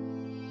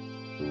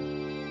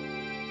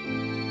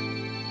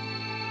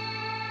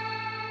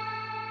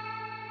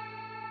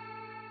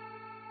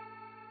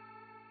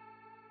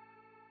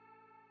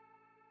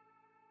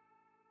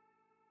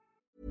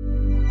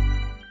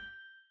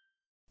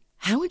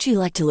 How would you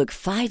like to look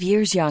 5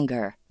 years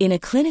younger? In a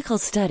clinical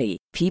study,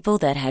 people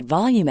that had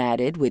volume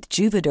added with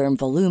Juvederm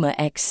Voluma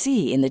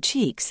XC in the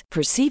cheeks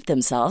perceived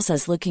themselves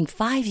as looking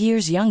 5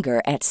 years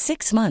younger at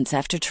 6 months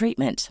after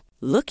treatment.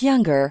 Look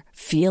younger,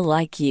 feel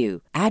like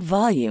you. Add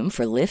volume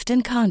for lift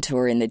and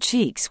contour in the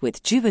cheeks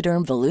with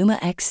Juvederm Voluma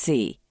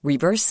XC.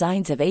 Reverse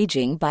signs of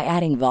aging by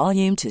adding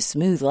volume to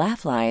smooth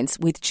laugh lines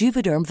with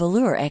Juvederm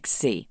Volure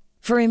XC.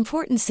 For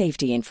important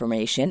safety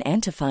information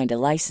and to find a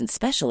licensed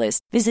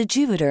specialist, visit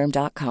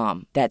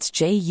Juvederm.com. That's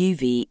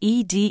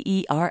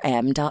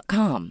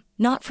JUVEDERM.com.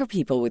 Not for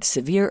people with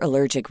severe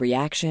allergic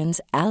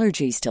reactions,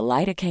 allergies to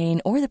lidocaine,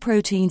 or the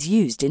proteins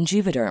used in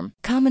Juvederm.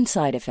 Common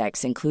side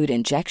effects include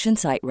injection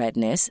site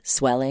redness,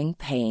 swelling,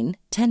 pain,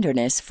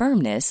 tenderness,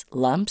 firmness,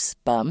 lumps,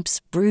 bumps,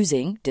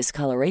 bruising,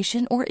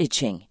 discoloration, or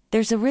itching.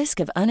 There's a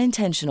risk of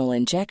unintentional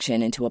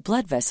injection into a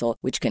blood vessel,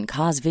 which can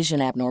cause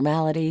vision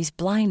abnormalities,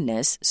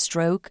 blindness,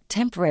 stroke,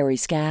 temporary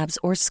scabs,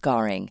 or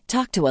scarring.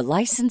 Talk to a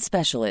licensed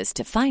specialist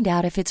to find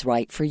out if it's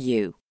right for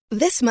you.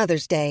 This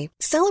Mother's Day,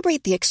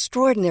 celebrate the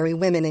extraordinary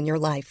women in your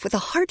life with a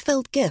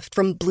heartfelt gift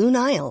from Blue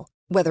Nile.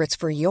 Whether it's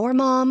for your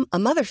mom, a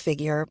mother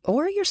figure,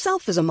 or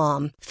yourself as a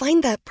mom,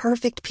 find that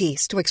perfect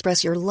piece to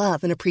express your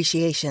love and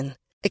appreciation.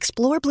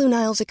 Explore Blue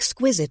Nile's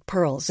exquisite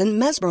pearls and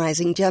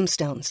mesmerizing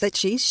gemstones that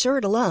she's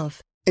sure to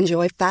love.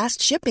 Enjoy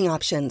fast shipping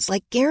options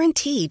like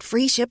guaranteed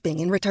free shipping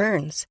and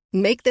returns.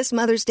 Make this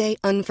Mother's Day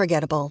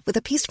unforgettable with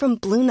a piece from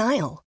Blue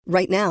Nile.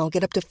 Right now,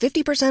 get up to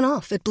 50%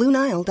 off at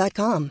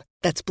BlueNile.com.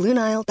 That's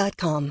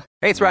BlueNile.com.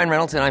 Hey, it's Ryan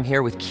Reynolds, and I'm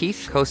here with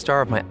Keith,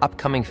 co-star of my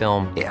upcoming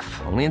film, If,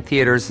 only in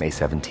theaters May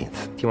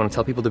 17th. Do you want to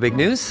tell people the big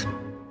news?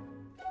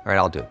 All right,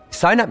 I'll do it.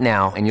 Sign up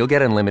now and you'll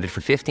get unlimited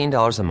for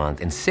 $15 a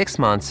month and 6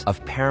 months of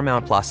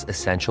Paramount Plus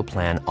Essential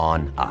Plan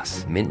on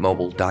us.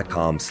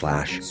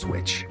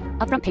 MintMobile.com/switch.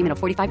 Upfront payment of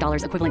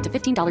 $45 equivalent to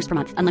 $15 per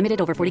month. Unlimited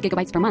over 40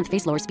 gigabytes per month.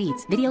 Face lower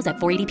speeds. Videos at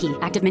 480p.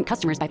 Active Mint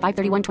customers by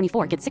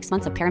 531.24 get 6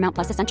 months of Paramount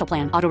Plus Essential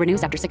Plan. Auto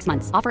renews after 6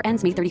 months. Offer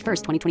ends May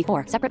 31st,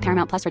 2024. Separate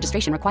Paramount Plus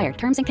registration required.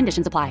 Terms and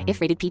conditions apply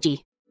if rated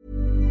PG.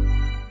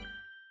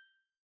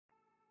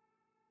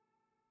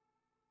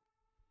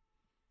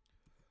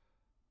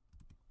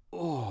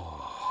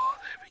 Oh,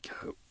 there we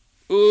go.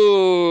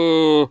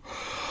 Oh,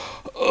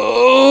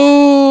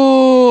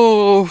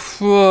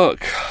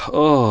 fuck.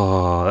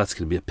 Oh, that's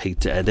going to be a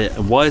pig to edit.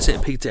 And why is it a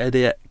pig to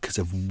edit? Because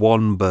of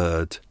one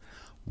bird.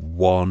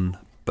 One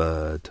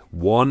bird.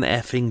 One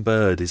effing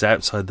bird is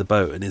outside the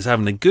boat and is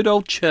having a good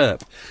old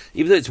chirp.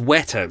 Even though it's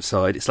wet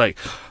outside, it's like,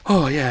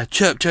 oh yeah,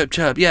 chirp, chirp,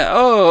 chirp. Yeah,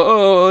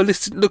 oh,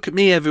 listen, look at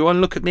me,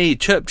 everyone, look at me.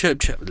 Chirp, chirp,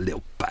 chirp.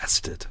 Little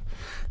bastard.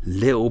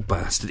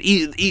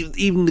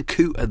 Even the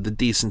coot had the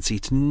decency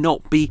to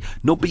not be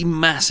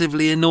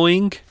massively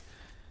annoying.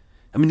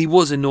 I mean, he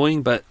was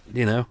annoying, but,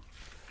 you know,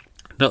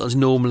 not as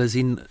normal as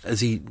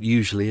he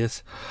usually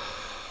is.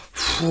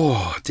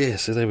 Oh dear,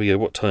 so there we go.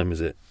 What time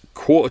is it?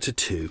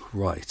 1:45.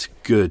 Right,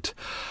 good.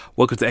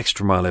 Welcome to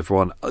Extra Mile,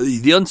 everyone.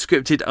 The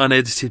unscripted,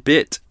 unedited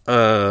bit.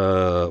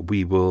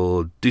 We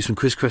will do some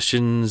quiz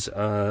questions.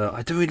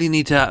 I don't really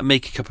need to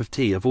make a cup of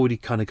tea. I've already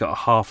kind of got a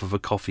half of a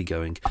coffee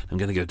going. I'm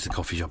going to go to the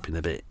coffee shop in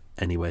a bit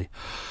anyway.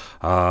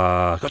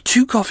 I've got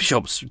two coffee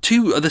shops.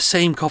 Two are the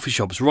same coffee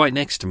shops right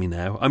next to me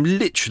now. I'm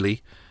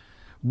literally...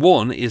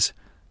 One is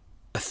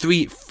a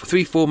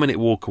 4 minute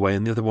walk away,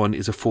 and the other one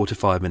is a 4 to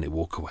 5 minute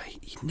walk away.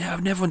 I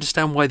never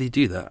understand why they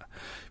do that.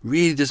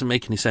 Really doesn't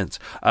make any sense.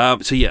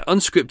 So yeah,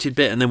 unscripted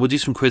bit, and then we'll do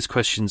some quiz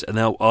questions, and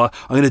then I'm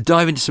going to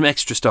dive into some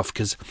extra stuff,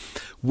 because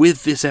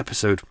with this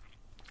episode,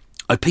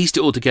 I pieced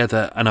it all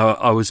together, and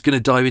I was going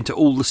to dive into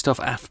all the stuff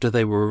after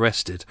they were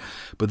arrested,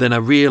 but then I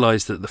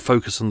realised that the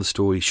focus on the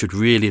story should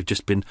really have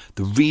just been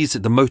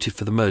the motive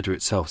for the murder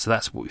itself. So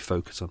that's what we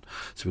focus on.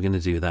 So we're going to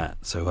do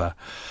that. So.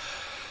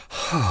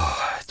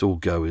 It's all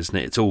go, isn't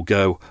it? It's all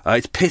go.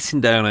 It's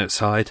pissing down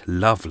outside.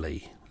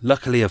 Lovely.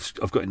 Luckily, I've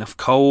got enough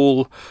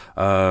coal.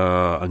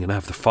 I'm going to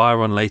have the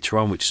fire on later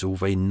on, which is all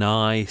very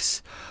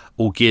nice.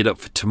 All geared up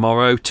for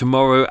tomorrow.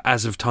 Tomorrow,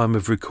 as of time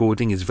of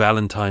recording, is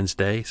Valentine's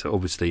Day. So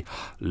obviously,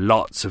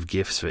 lots of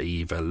gifts for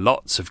Eva.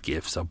 Lots of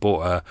gifts. I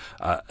bought her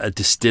a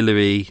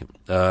distillery,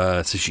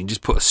 so she can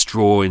just put a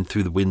straw in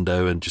through the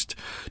window and just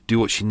do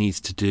what she needs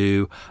to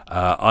do.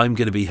 I'm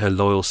going to be her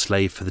loyal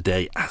slave for the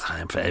day, as I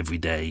am for every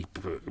day.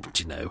 But,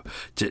 you know,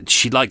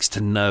 she likes to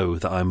know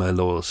that I'm her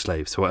loyal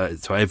slave. So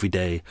every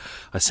day,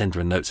 I send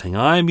her a note saying,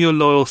 "I'm your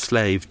loyal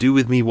slave. Do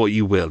with me what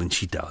you will," and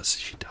she does.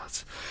 She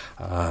does.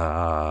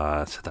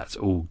 So that's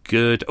all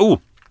good.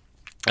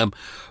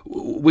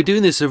 We're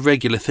doing this a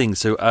regular thing.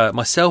 So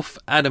myself,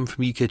 Adam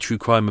from UK True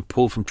Crime, and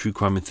Paul from True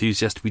Crime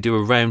Enthusiast, we do a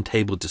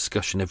roundtable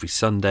discussion every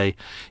Sunday.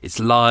 It's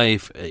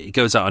live. It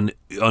goes out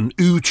on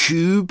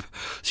YouTube,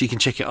 so you can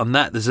check it on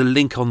that. There's a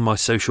link on my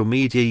social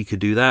media. You could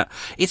do that.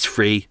 It's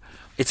free.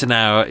 It's an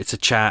hour. It's a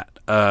chat.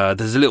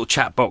 There's a little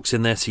chat box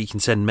in there, so you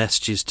can send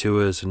messages to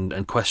us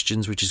and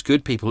questions, which is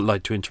good. People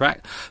like to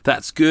interact.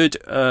 That's good.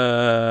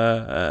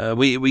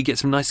 We get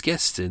some nice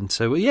guests in.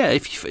 So yeah,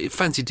 if you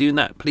fancy doing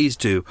that, please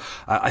do.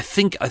 I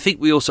think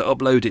we also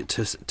upload it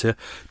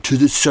to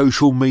the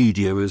social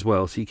media as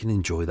well, so you can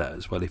enjoy that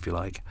as well if you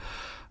like.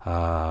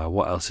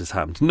 What else has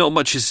happened? Not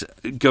much is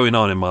going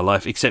on in my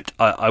life, except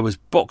I was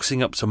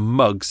boxing up some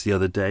mugs the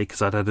other day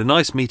because I'd had a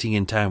nice meeting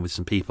in town with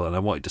some people and I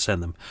wanted to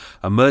send them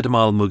a Murder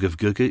Mile mug of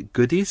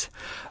goodies.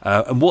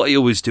 And what I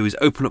always do is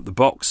open up the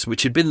box,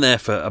 which had been there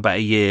for about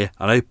a year,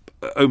 and I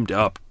opened it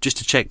up just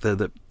to check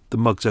that the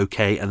mug's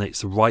okay and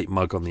it's the right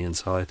mug on the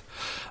inside.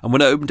 And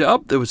when I opened it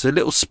up, there was a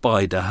little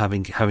spider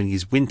having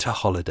his winter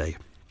holiday.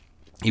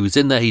 He was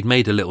in there. He'd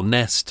made a little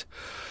nest.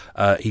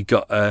 He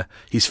got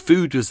his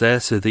food was there,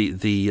 so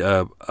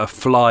a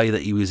fly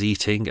that he was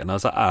eating, and I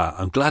was like,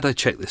 I'm glad I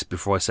checked this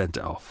before I sent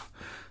it off.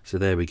 So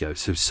there we go.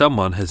 So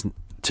someone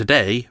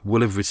today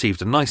will have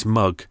received a nice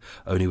mug,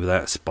 only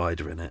without a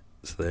spider in it.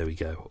 So there we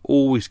go.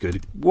 Always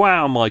good.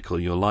 Wow, Michael,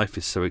 your life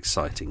is so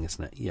exciting,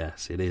 isn't it?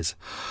 Yes, it is.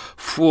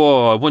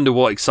 Whoa, I wonder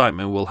what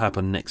excitement will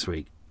happen next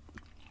week.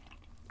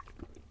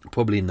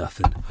 Probably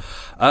nothing.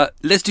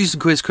 Let's do some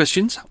quiz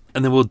questions,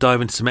 and then we'll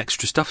dive into some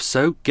extra stuff.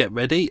 So get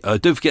ready.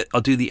 Don't forget,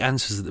 I'll do the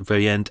answers at the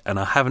very end, and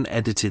I haven't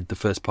edited the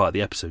first part of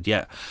the episode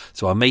yet,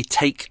 so I may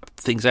take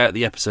things out of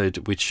the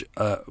episode, which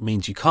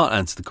means you can't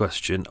answer the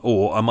question,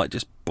 or I might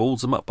just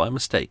balls them up by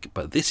mistake.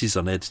 But this is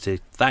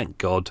unedited, thank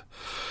God.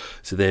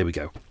 So there we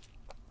go.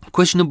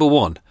 Question number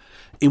 1.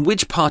 In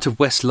which part of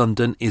West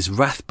London is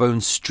Rathbone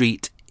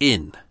Street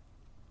in?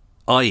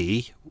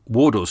 I.e.,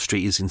 Wardour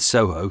Street is in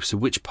Soho, so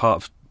which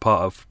part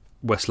of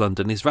West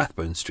London is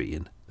Rathbone Street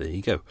in? There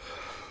you go.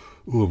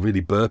 Oh, I'm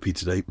really burpy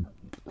today.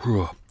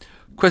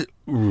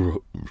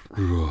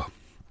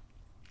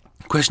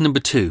 Question number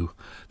 2.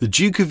 The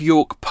Duke of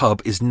York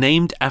pub is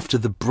named after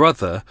the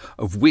brother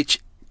of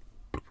which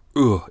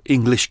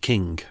English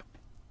king?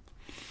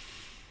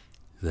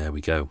 There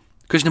we go.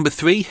 Question number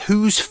 3.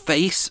 Whose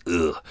face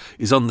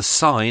is on the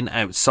sign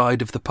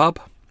outside of the pub?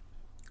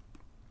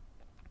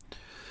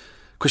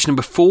 Question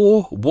number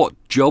 4. What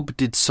job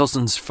did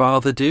Sozzan's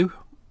father do?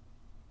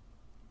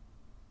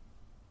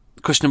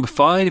 Question number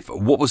 5.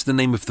 What was the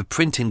name of the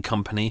printing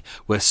company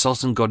where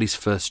Sozzan got his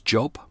first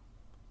job?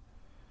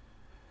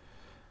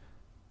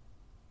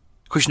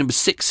 Question number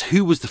 6.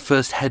 Who was the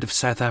first head of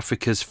South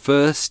Africa's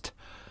first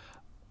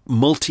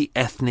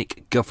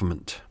multi-ethnic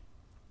government?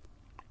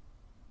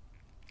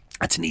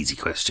 That's an easy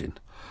question.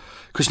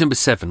 Question number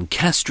 7.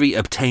 Castries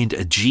obtained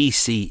a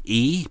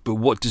GCE, but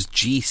what does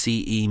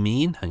GCE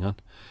mean? Hang on.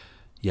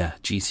 Yeah,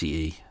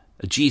 GCE.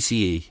 A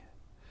GCE.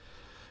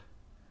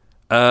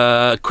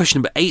 Question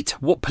number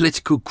 8. What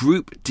political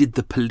group did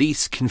the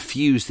police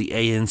confuse the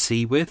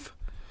ANC with?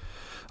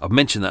 I've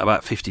mentioned that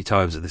about 50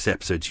 times in this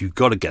episode, so you've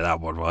got to get that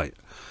one right.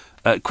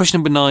 Question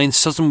number 9.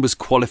 Sutherland was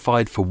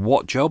qualified for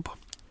what job?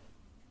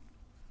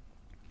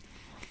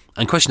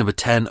 And question number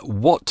 10.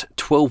 What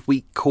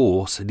 12-week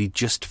course had he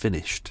just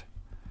finished?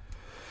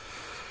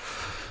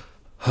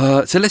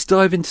 So let's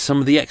dive into some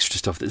of the extra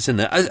stuff that's in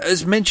there.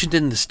 As mentioned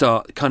in the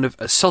start, kind of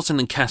Sutherland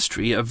and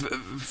Castry are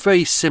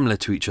very similar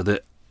to each other.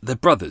 They're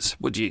brothers.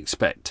 What do you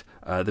expect?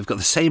 They've got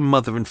the same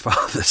mother and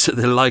father, so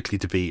they're likely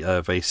to be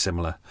very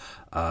similar.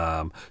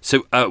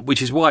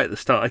 Which is why at the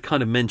start I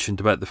kind of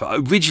mentioned about the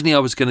fact. Originally I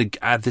was going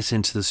to add this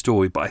into the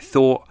story, but I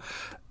thought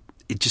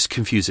it just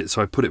confused it,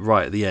 so I put it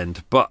right at the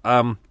end. But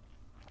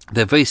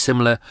they're very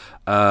similar.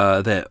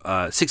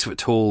 They're 6 foot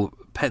tall,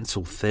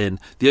 pencil thin.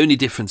 The only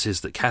difference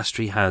is that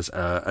Castry has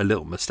a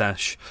little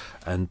moustache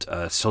and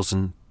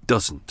Sutherland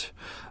doesn't.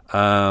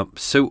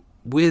 So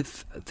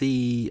with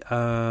the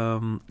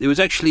it was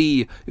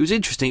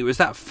interesting. It was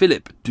that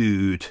Philip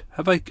dude.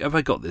 Have I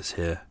got this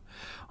here?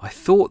 I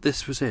thought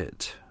this was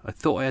it. I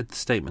thought I had the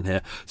statement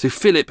here. So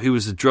Philip, who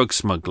was the drug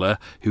smuggler,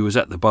 who was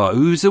at the bar,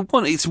 who's the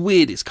one. It's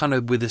weird. It's kind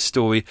of with this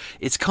story.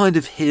 It's kind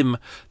of him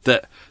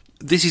that.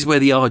 This is where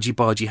the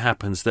argy-bargy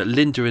happens, that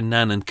Linda and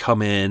Nanan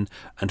come in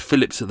and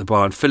Philip's at the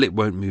bar and Philip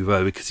won't move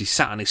over because he's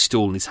sat on his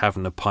stool and he's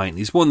having a pint.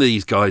 He's one of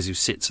these guys who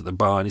sits at the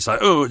bar and he's like,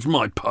 oh, it's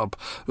my pub.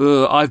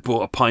 I've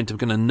bought a pint. I'm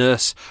going to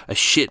nurse a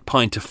shit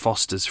pint of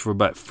Foster's for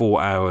about 4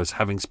 hours,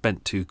 having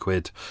spent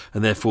 £2,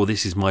 and therefore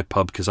this is my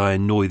pub because I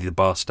annoy the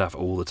bar staff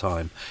all the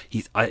time.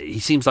 He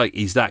seems like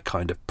he's that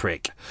kind of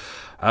prick.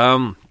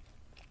 But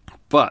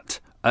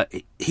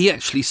he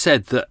actually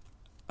said that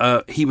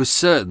he was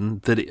certain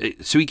that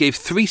so he gave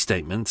 3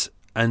 statements,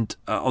 and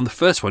on the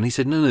first one he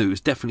said no, it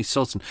was definitely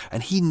Sutherland,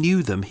 and he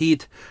knew them.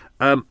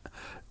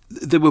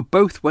 They were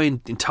both wearing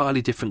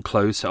entirely different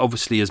clothes. So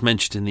obviously, as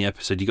mentioned in the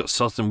episode, you got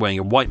Sutherland wearing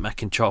a white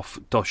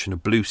Macintosh and a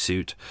blue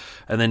suit,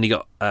 and then you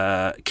got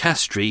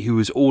Castry, who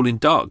was all in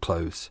dark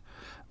clothes.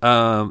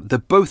 They're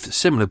both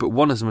similar, but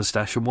one has a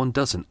moustache and one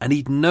doesn't. And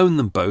he'd known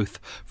them both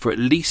for at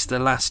least the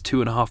last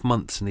 2.5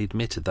 months, and he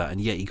admitted that,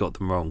 and yet he got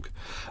them wrong.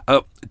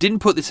 Didn't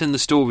put this in the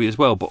story as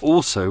well, but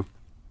also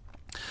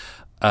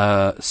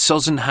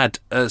Sutherland had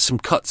some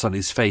cuts on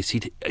his face.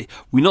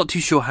 We're not too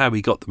sure how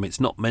he got them. It's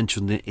not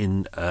mentioned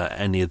in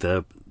any of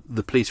the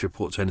police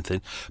reports or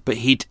anything, but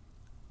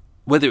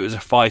whether it was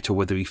a fight or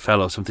whether he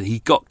fell or something, he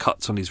got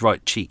cuts on his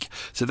right cheek.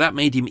 So that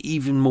made him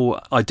even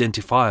more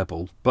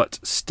identifiable. But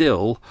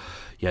still,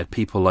 you had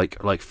people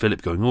like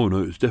Philip going, oh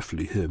no, it was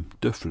definitely him.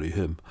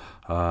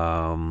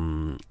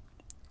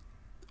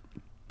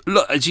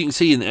 Look, as you can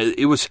see,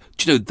 it was,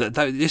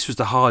 this was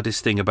the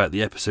hardest thing about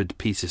the episode to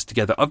piece this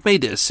together. I've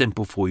made it as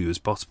simple for you as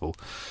possible,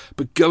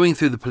 but going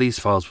through the police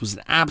files was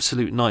an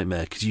absolute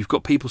nightmare, because you've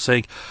got people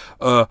saying,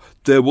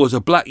 there was a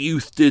black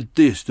youth did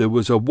this, there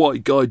was a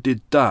white guy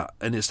did that,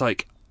 and it's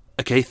like,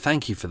 okay,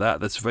 thank you for that,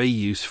 that's very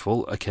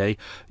useful. Okay,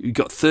 you've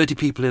got 30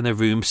 people in a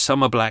room,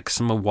 some are black,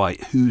 some are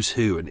white, who's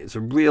who? And it's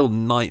a real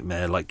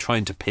nightmare, like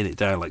trying to pin it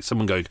down, like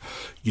someone going,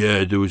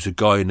 yeah, there was a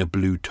guy in a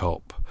blue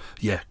top.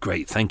 Yeah,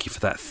 great, thank you for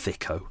that,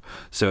 thicko.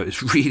 So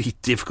it's really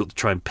difficult to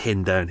try and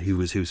pin down who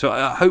was who. So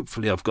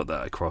hopefully I've got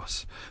that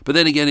across. But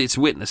then again, it's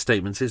witness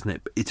statements, isn't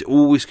it? It's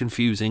always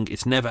confusing,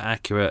 it's never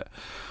accurate.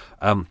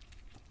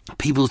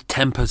 People's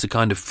tempers are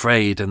kind of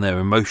frayed and their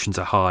emotions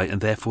are high,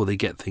 and therefore they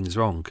get things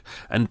wrong.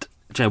 And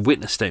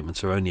witness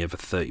statements are only ever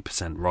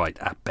 30% right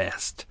at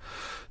best.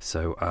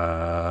 So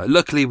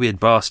luckily we had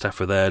bar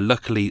staff were there.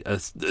 Luckily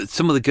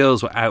some of the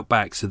girls were out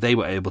back, so they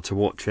were able to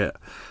watch it.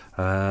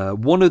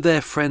 One of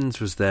their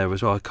friends was there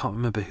as well. I can't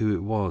remember who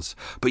it was,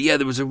 but yeah,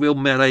 there was a real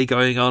melee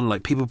going on,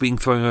 like people being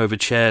thrown over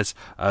chairs,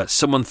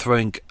 someone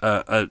throwing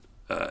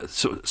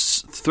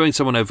throwing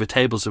someone over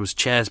tables. There was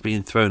chairs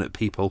being thrown at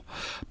people.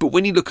 But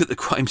when you look at the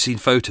crime scene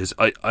photos,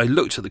 I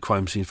looked at the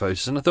crime scene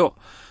photos and I thought,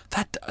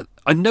 that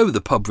I know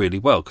the pub really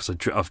well because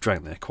I've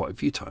drank there quite a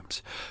few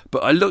times.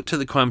 But I looked at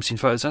the crime scene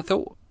photos and I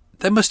thought,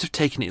 they must have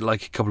taken it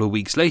like a couple of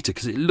weeks later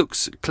because it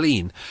looks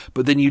clean.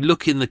 But then you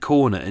look in the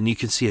corner and you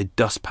can see a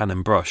dustpan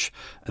and brush,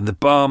 and the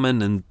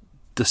barman and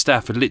the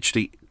staff had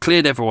literally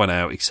cleared everyone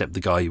out except the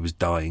guy who was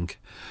dying.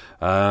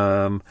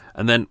 And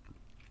then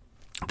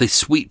they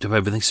sweeped up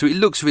everything, so it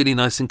looks really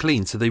nice and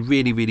clean. So they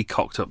really, really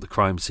cocked up the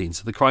crime scene.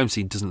 So the crime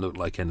scene doesn't look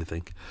like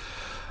anything.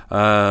 What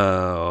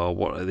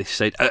are they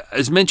saying?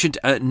 As mentioned,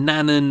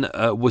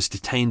 Nanan was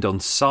detained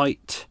on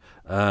site.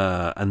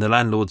 And the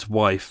landlord's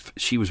wife,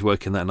 she was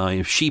working that night,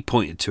 and she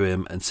pointed to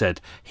him and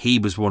said he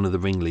was one of the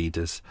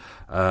ringleaders.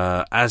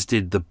 As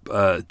did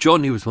the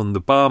John, who was one of the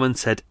barmen,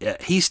 said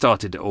he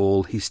started it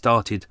all. He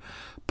started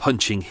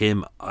punching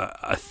him.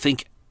 I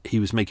think he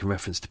was making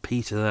reference to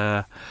Peter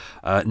there.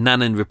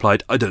 Nanan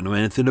replied, I don't know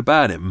anything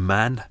about it,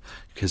 man.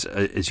 Because,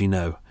 as you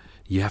know,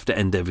 you have to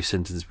end every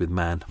sentence with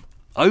man.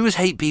 I always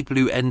hate people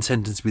who end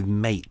sentences with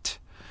mate.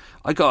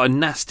 I got a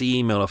nasty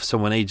email off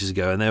someone ages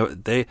ago,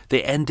 and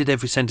they ended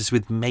every sentence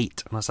with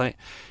mate, and I was like,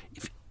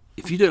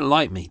 if you don't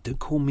like me, don't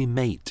call me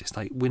mate. It's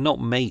like, we're not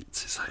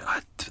mates. It's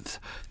like,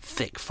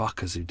 thick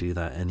fuckers who do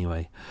that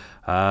anyway.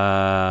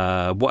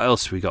 What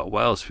else we got?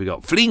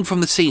 Fleeing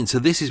from the scene. So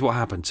this is what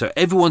happened. So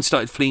everyone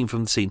started fleeing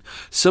from the scene.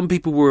 Some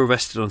people were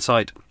arrested on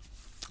site.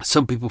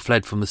 Some people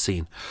fled from the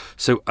scene.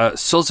 So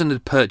Sozin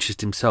had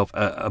purchased himself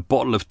a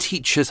bottle of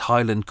Teacher's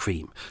Highland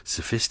Cream.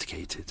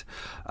 Sophisticated.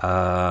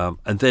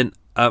 And then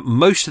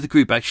most of the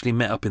group actually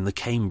met up in the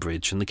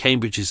Cambridge. And the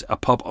Cambridge is a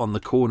pub on the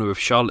corner of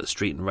Charlotte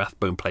Street and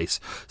Rathbone Place.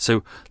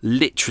 So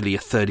literally a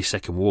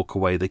 30-second walk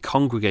away. They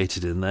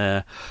congregated in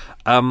there.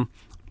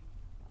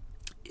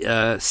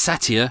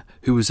 Satya,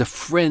 who was a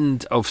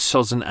friend of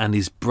Sozin and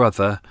his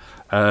brother,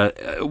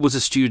 was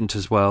a student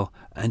as well.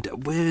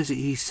 And where is it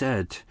he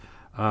said?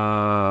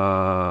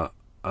 Here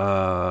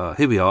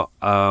we are.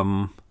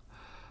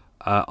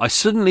 I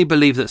suddenly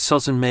believe that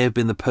Sozin may have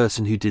been the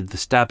person who did the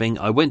stabbing.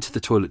 I went to the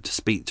toilet to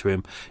speak to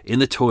him. In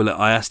the toilet,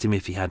 I asked him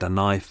if he had a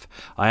knife.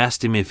 I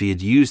asked him if he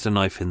had used a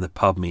knife in the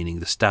pub, meaning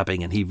the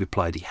stabbing, and he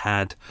replied he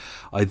had.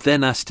 I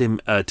then asked him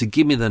to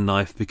give me the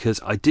knife because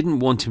I didn't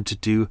want him to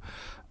do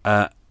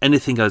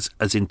anything as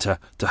in to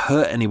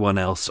hurt anyone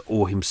else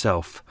or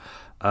himself.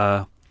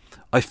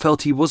 I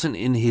felt he wasn't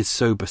in his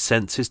sober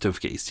senses. Don't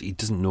forget, he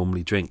doesn't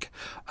normally drink.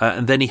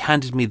 And then he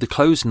handed me the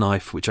closed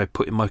knife, which I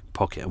put in my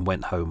pocket and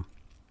went home.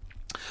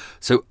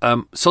 So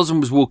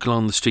Sozin was walking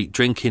along the street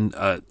drinking.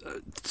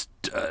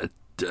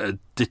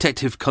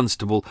 Detective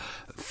Constable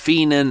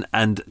Feenan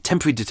and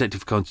Temporary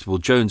Detective Constable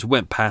Jones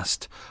went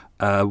past.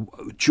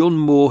 John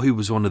Moore, who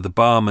was one of the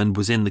barmen,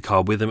 was in the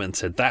car with him and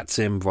said, "That's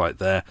him right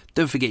there."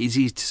 Don't forget, he's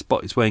easy to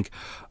spot. He's wearing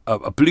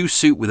a blue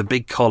suit with a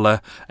big collar,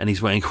 and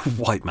he's wearing a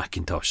white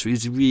Macintosh, so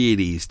he's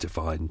really easy to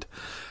find.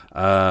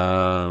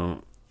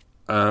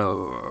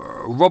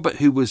 Robert,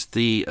 who was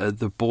the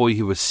boy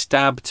who was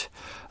stabbed,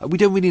 we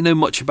don't really know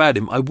much about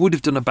him. I would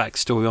have done a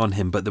backstory on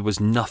him, but there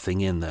was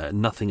nothing in there,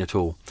 nothing at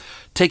all.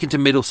 Taken to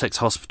Middlesex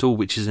Hospital,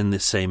 which is in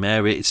this same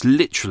area. It's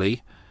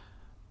literally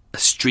a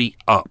street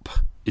up.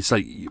 It's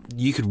like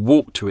you could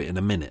walk to it in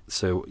a minute.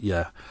 So,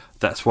 yeah,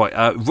 that's why.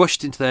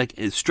 Rushed into there,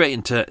 straight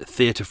into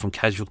theatre from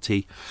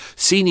casualty.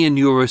 Senior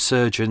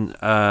neurosurgeon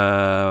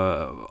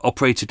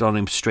operated on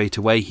him straight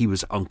away. He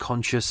was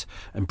unconscious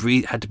and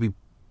had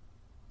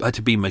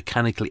to be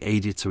mechanically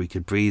aided so he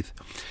could breathe.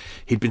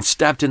 He'd been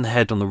stabbed in the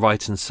head on the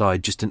right-hand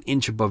side, just an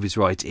inch above his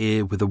right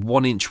ear, with a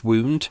 1-inch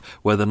wound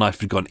where the knife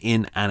had gone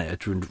in and it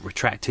had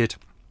retracted.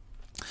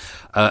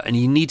 And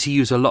you need to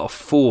use a lot of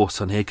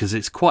force on here because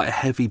it's quite a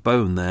heavy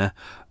bone there,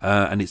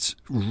 and it's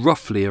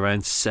roughly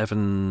around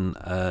 7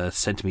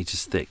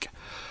 centimetres thick.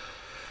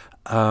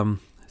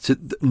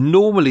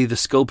 Normally the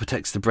skull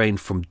protects the brain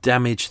from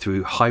damage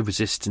through high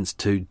resistance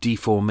to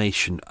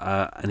deformation,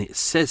 and it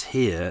says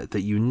here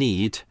that you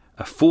need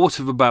a force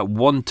of about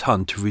 1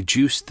 ton to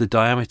reduce the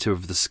diameter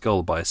of the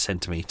skull by 1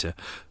 centimetre.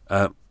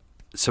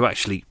 So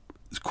actually,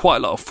 it's quite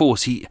a lot of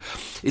force.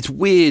 It's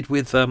weird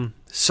with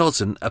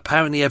Sozin.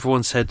 Apparently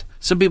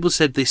some people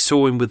said they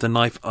saw him with the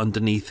knife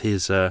underneath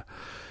his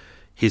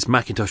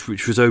Macintosh,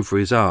 which was over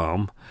his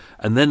arm,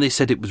 and then they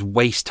said it was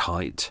waist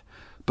height,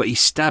 but he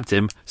stabbed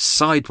him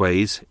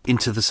sideways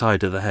into the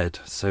side of the head.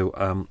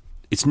 So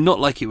it's not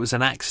like it was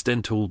an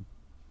accidental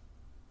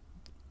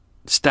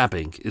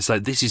stabbing. It's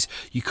like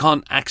you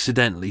can't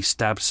accidentally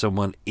stab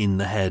someone in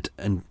the head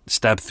and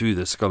stab through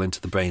the skull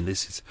into the brain.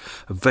 This is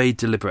a very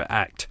deliberate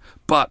act.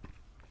 But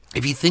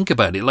if you think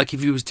about it, like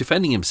if he was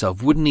defending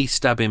himself, wouldn't he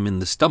stab him in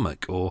the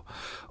stomach or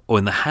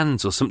in the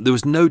hands or something? There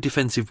was no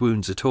defensive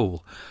wounds at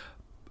all.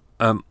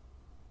 But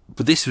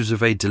this was a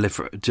very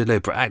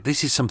deliberate act.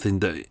 This is something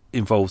that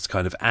involves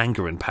kind of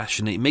anger and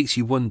passion. It makes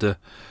you wonder,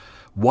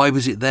 why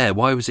was it there?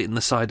 Why was it in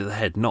the side of the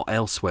head, not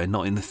elsewhere,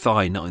 not in the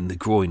thigh, not in the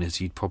groin,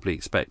 as you'd probably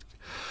expect?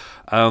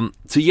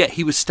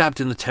 He was stabbed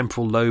in the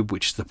temporal lobe,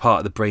 which is the part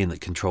of the brain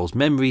that controls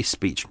memory,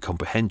 speech and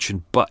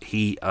comprehension, but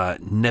he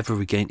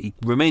he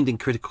remained in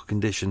critical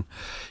condition.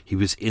 He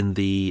was in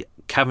the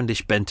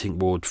Cavendish Bentinck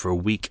ward for a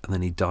week, and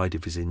then he died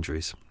of his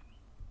injuries.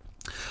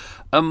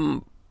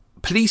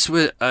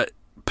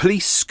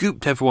 Police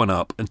scooped everyone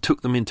up and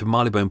took them into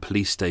Marylebone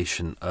Police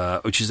Station,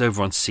 which is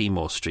over on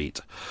Seymour Street.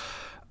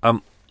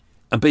 And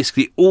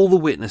basically all the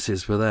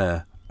witnesses were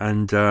there,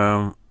 and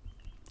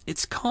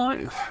it's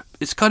kind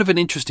of an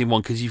interesting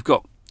one because you've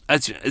got,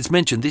 as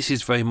mentioned, this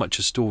is very much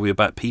a story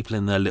about people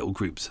in their little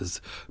groups.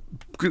 There's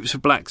groups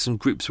of blacks and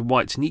groups of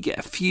whites, and you get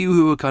a few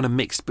who are kind of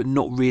mixed, but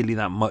not really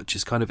that much.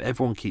 It's kind of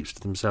everyone keeps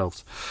to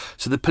themselves.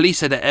 So the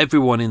police had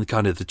everyone in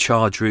kind of the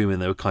charge room,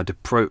 and they were kind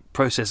of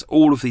process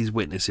all of these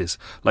witnesses.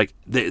 Like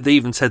they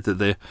even said that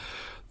the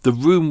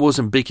room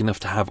wasn't big enough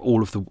to have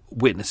all of the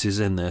witnesses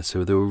in there,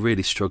 so they were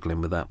really struggling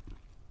with that.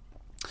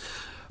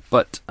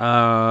 But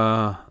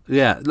where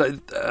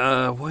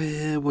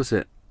was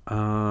it?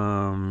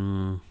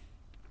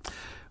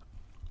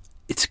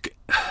 It's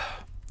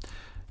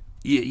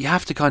you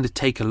have to kind of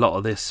take a lot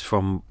of this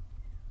from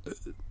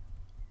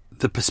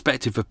the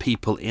perspective of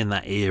people in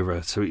that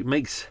era. So it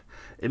makes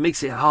it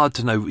makes it hard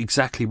to know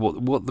exactly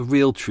what the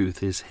real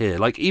truth is here.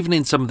 Like, even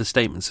in some of the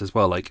statements as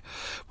well, like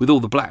with all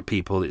the black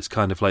people, it's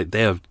kind of like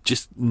they are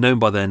just known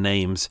by their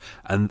names,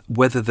 and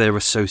whether they're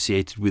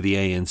associated with the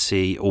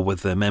ANC or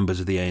whether they're members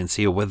of the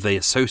ANC or whether they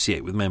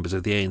associate with members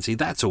of the ANC,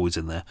 that's always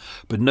in there.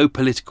 But no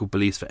political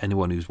beliefs for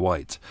anyone who's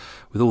white.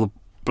 With all the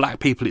black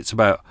people, it's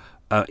about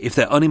if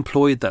they're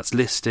unemployed, that's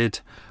listed.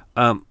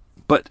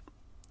 But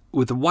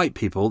with the white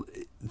people,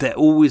 they're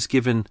always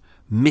given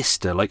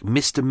Mr., like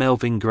Mr.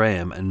 Melvin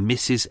Graham and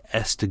Mrs.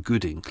 Esther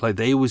Gooding. Like,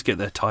 they always get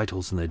their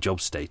titles and their job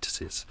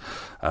statuses,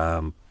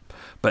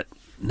 but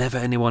never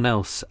anyone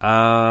else.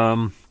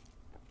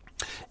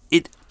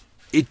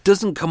 It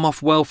doesn't come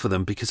off well for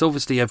them because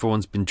obviously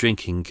everyone's been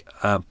drinking,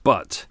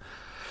 but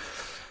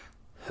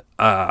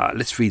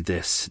let's read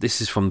this. This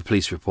is from the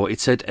police report. It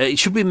said, it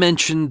should be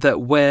mentioned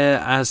that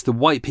whereas the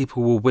white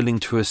people were willing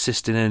to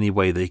assist in any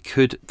way they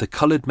could, the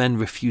coloured men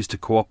refused to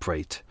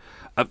cooperate.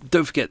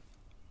 Don't forget,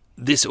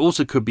 this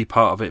also could be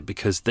part of it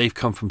because they've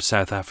come from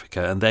South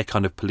Africa and their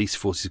kind of police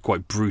force is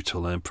quite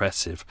brutal and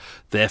oppressive.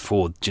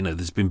 Therefore,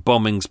 there's been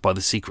bombings by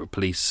the secret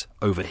police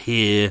over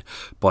here,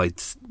 by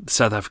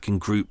South African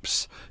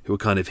groups who are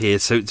kind of here.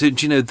 So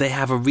they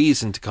have a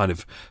reason to kind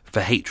of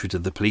for hatred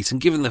of the police. And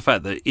given the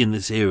fact that in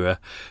this era,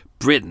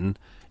 Britain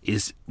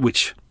is,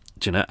 which,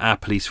 our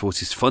police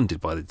force is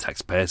funded by the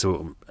taxpayers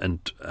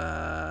and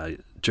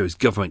Joe's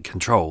government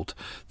controlled,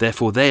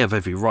 therefore they have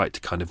every right to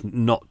kind of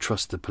not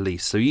trust the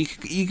police. So you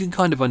can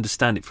kind of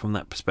understand it from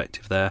that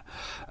perspective there.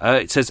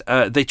 It says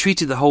they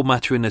treated the whole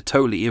matter in a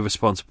totally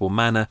irresponsible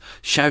manner,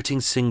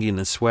 shouting, singing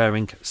and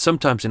swearing,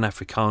 sometimes in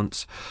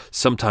Afrikaans,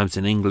 sometimes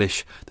in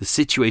English. The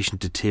situation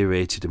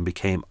deteriorated and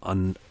became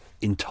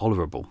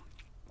intolerable.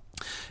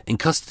 In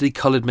custody,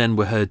 coloured men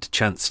were heard to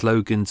chant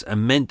slogans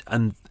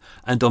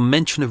and on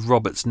mention of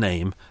Robert's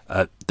name,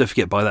 don't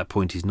forget by that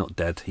point he's not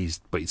dead,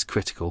 but he's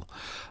critical,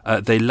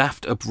 they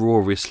laughed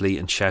uproariously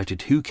and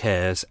shouted, "Who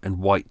cares?" and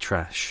 "White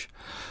trash."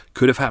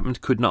 Could have happened,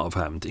 could not have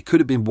happened. It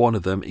could have been one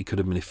of them, it could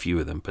have been a few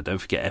of them, but don't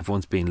forget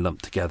everyone's being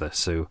lumped together.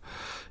 So,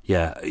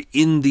 yeah,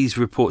 in these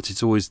reports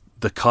it's always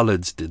the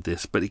coloureds did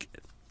this, but it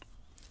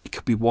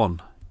could be one.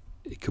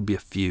 It could be a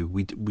few.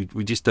 We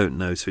just don't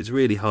know, so it's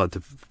really hard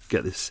to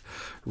get this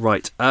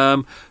right.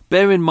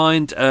 Bear in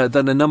mind that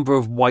a number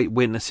of white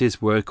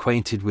witnesses were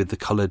acquainted with the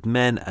coloured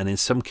men and in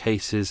some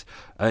cases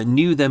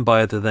knew them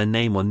by either their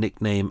name or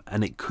nickname,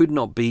 and it could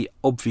not be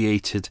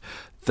obviated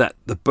that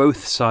the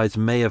both sides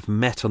may have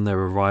met on their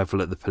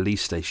arrival at the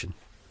police station.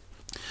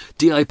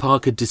 D.I.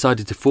 Parker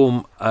decided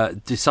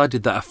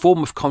that a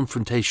form of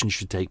confrontation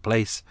should take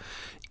place.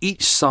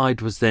 Each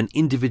side was then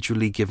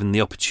individually given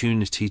the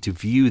opportunity to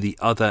view the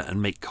other and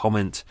make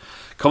comments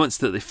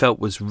that they felt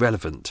was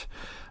relevant.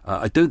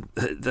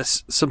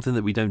 That's something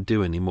that we don't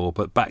do anymore,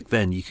 but back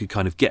then you could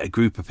kind of get a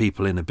group of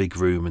people in a big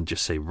room and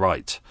just say,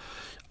 right,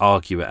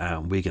 argue it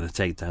out, and we're going to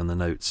take down the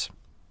notes.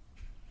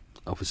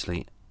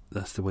 Obviously,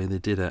 that's the way they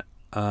did it.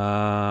 What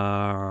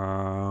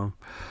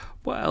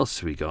else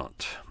have we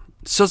got?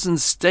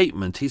 Suzzin's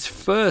statement, his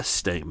first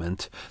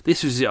statement.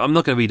 I'm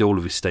not going to read all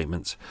of his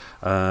statements.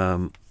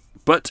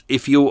 But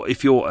if you're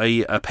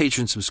a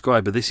patron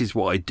subscriber, this is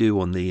what I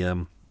do on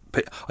the.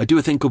 I do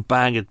a thing called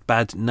Bad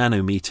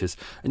Nanometers,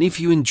 and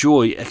if you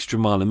enjoy Extra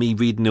Mile and me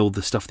reading all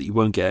the stuff that you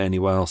won't get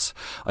anywhere else,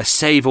 I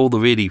save all the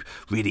really,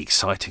 really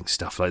exciting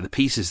stuff, like the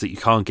pieces that you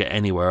can't get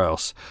anywhere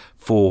else,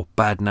 for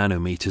Bad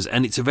Nanometers,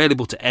 and it's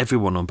available to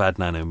everyone on Bad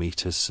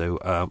Nanometers.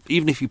 So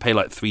even if you pay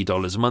like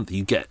 $3 a month,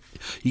 you get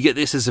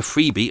this as a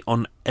freebie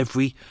on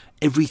every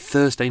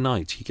Thursday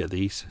night. You get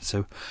these.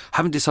 So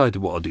haven't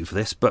decided what I'll do for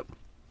this, but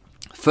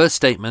first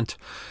statement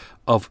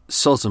of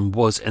Suzzin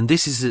was, and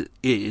this is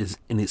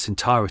in its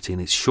entirety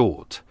and it's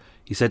short.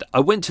 He said, "I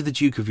went to the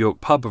Duke of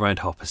York pub around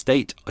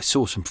 8:30. I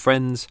saw some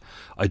friends.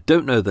 I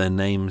don't know their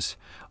names.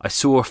 I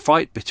saw a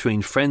fight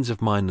between friends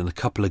of mine and a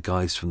couple of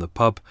guys from the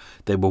pub.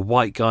 They were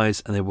white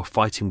guys and they were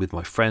fighting with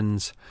my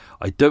friends.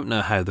 I don't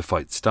know how the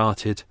fight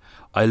started.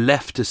 I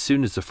left as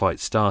soon as the fight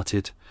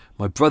started.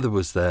 My brother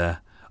was there.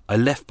 I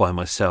left by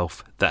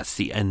myself. That's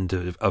the end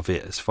of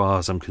it as far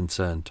as I'm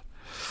concerned."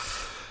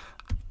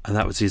 And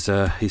that was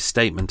his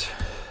statement.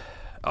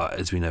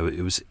 As we know,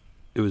 it was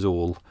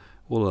all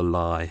a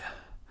lie.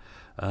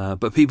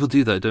 But people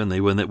do that, don't they?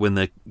 When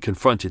they're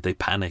confronted, they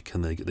panic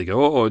and they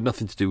go, "Oh,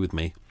 nothing to do with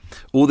me,"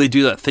 or they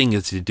do that thing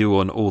as they do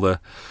on all the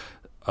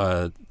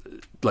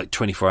like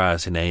 24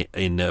 hours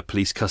in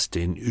police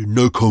custody. And,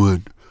 no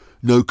comment.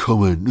 No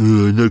comment.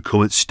 No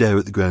comment. Stare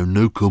at the ground.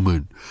 No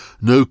comment.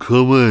 No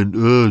comment.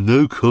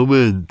 No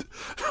comment.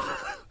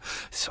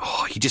 So,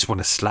 you just want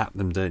to slap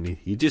them, don't you?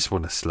 You just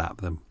want to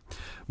slap them.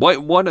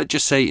 Why not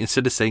just say,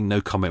 instead of saying no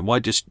comment,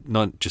 why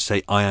not just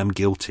say I am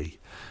guilty?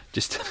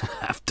 Just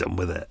have done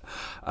with it.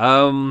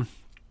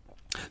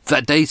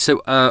 That day,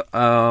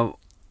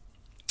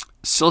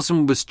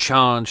 Suzzin was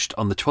charged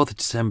on the 12th of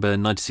December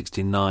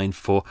 1969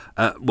 for,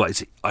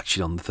 it's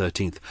actually on the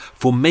 13th,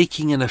 for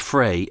making an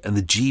affray and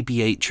the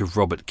GBH of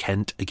Robert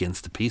Kent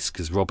against the peace,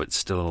 because Robert's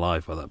still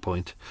alive by that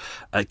point.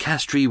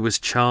 Castries was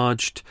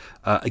charged,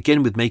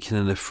 again with making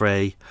an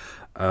affray.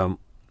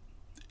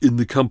 in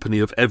the company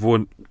of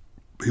everyone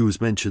who was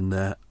mentioned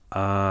there.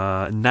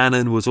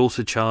 Nanan was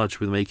also charged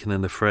with making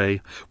an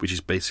affray, which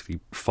is basically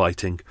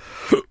fighting.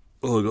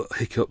 Oh, I got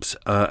hiccups.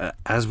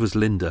 As was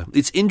Linda.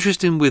 It's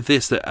interesting with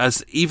this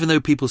that even though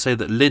people say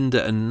that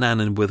Linda and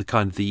Nanan were the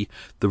kind of the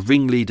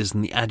ringleaders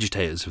and the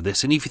agitators of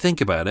this, and if you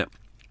think about it,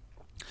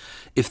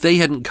 if they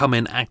hadn't come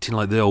in acting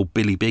like the old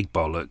Billy Big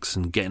Bollocks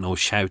and getting all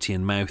shouty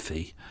and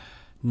mouthy,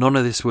 none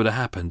of this would have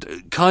happened.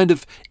 Kind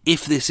of,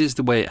 if this is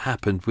the way it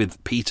happened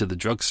with Peter the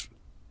drug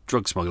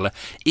smuggler,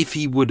 if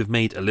he would have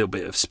made a little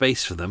bit of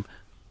space for them,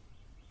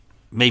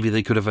 maybe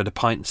they could have had a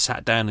pint and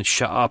sat down and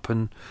shut up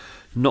and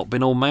not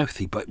been all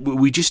mouthy. But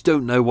we just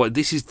don't know what.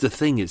 This is the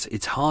thing.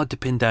 It's hard to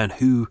pin down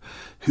who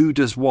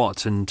does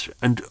what,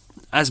 and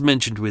as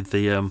mentioned with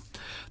the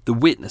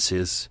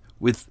witnesses,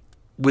 with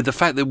the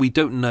fact that we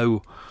don't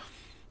know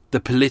the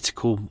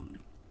political.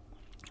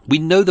 We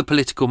know the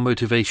political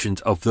motivations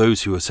of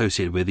those who are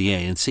associated with the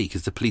ANC,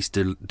 because the police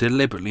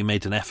deliberately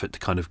made an effort to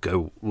kind of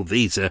go, well,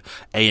 these are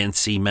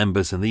ANC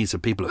members and these are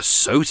people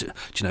associated.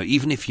 You know,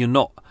 even if you're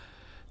not,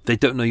 they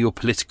don't know your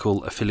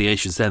political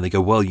affiliations then. They go,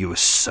 well, you're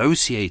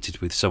associated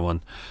with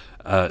someone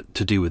to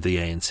do with the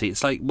ANC.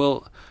 It's like,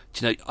 well,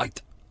 you know,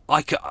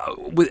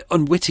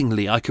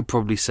 unwittingly, I could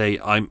probably say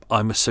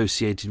I'm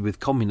associated with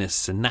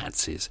communists and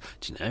Nazis,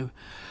 do you know?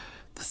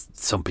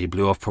 Some people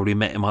who I've probably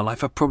met in my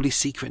life are probably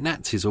secret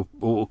Nazis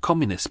or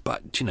communists,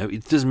 but you know,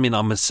 it doesn't mean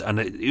and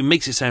it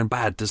makes it sound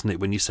bad, doesn't it,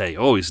 when you say,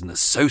 oh, he's an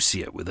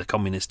associate with a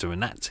communist or a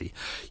Nazi.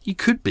 You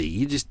could be,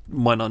 you just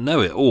might not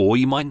know it, or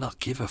you might not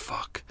give a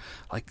fuck.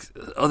 Like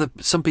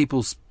some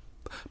people's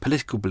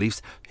political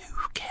beliefs,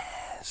 who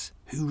cares?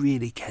 Who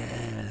really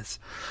cares?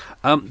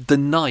 The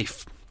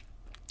knife.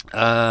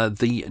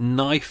 The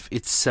knife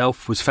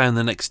itself was found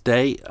the next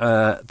day,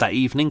 that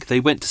evening. They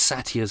went to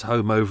Satya's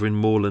home over in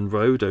Moreland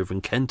Road, over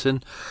in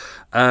Kenton,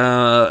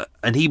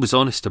 and he was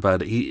honest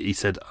about it. He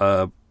said,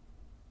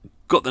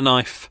 got the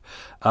knife,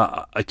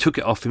 I took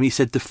it off him. He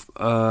said,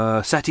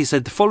 Satya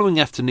said, the following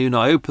afternoon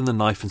I opened the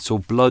knife and saw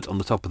blood on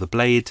the top of the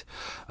blade.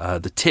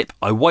 The tip,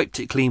 I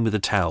wiped it clean with a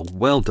towel.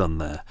 Well done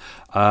there.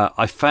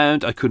 I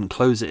found I couldn't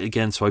close it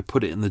again, so I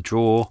put it in the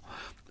drawer.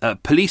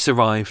 Police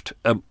arrived.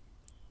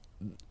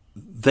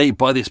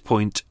 By this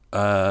point,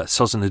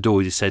 Sozin had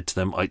already said to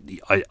them, I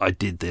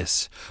did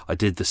this. I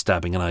did the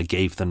stabbing and I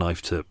gave the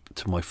knife to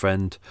my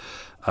friend.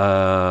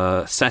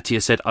 Satya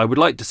said, I would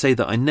like to say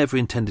that I never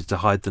intended to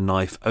hide the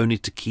knife, only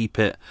to keep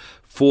it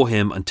for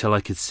him until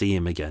I could see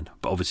him again.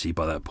 But obviously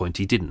by that point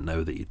he didn't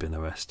know that he'd been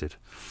arrested.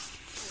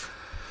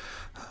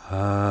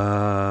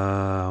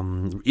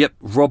 Robert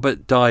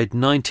died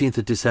 19th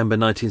of December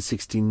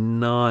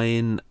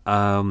 1969.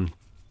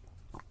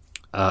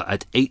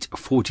 At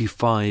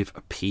 8:45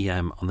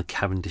 p.m. on the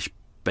Cavendish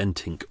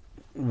Bentinck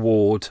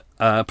ward.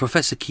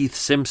 Professor Keith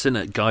Simpson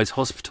at Guy's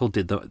Hospital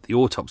did the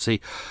autopsy.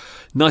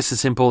 Nice and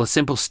simple. A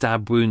simple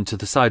stab wound to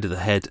the side of the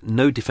head.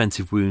 No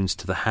defensive wounds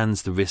to the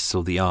hands, the wrists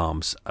or the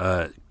arms.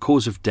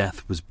 Cause of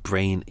death was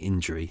brain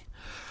injury.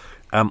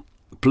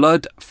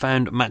 Blood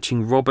found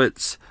matching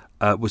Roberts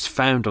was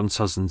found on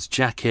Sozin's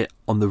jacket,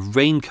 on the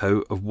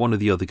raincoat of one of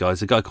the other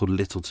guys, a guy called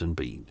Littleton,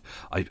 but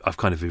I've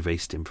kind of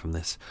erased him from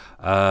this.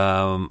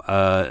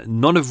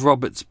 None of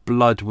Robert's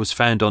blood was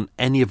found on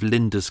any of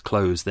Linda's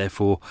clothes,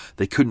 therefore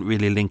they couldn't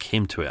really link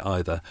him to it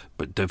either.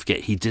 But don't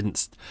forget, he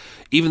didn't,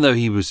 even though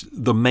he was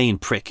the main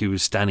prick who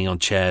was standing on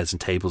chairs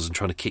and tables and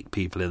trying to kick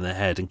people in the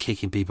head and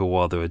kicking people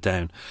while they were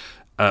down,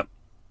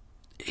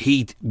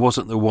 he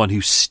wasn't the one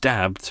who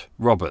stabbed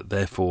Robert,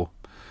 therefore,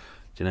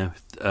 you know,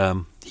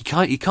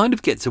 he kind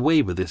of gets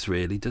away with this,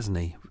 really, doesn't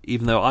he?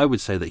 Even though I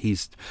would say that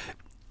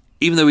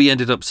even though he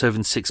ended up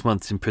serving 6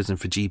 months in prison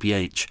for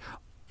GBH,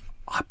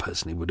 I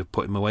personally would have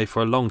put him away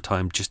for a long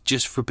time,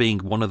 just for being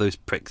one of those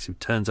pricks who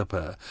turns up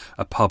at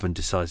a pub and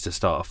decides to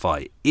start a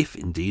fight, if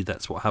indeed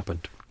that's what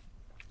happened.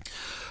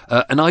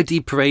 An ID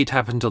parade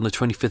happened on the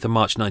 25th of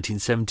March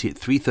 1970 at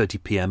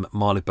 3:30 p.m. at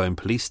Marylebone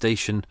Police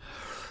Station.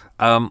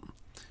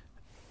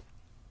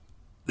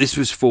 This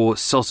was for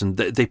Sozin.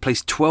 They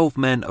placed 12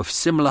 men of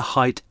similar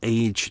height,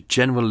 age,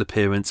 general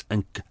appearance,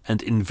 and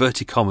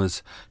inverted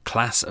commas,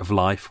 class of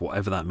life,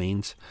 whatever that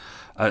means.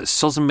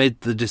 Sozin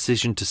made the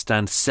decision to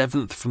stand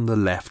 7th from the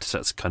left, so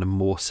that's kind of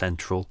more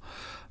central.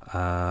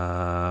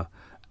 And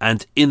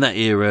in that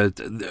era,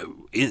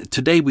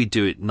 today we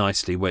do it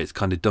nicely, where it's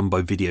kind of done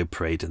by video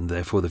parade, and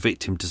therefore the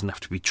victim doesn't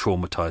have to be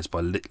traumatised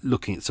by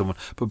looking at someone.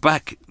 But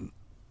back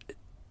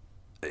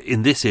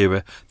in this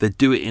era, they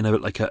do it in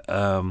like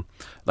a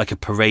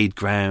parade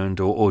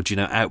ground or you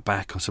know, out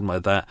back or something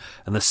like that,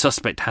 and the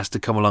suspect has to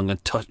come along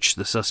and touch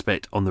the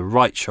suspect on the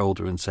right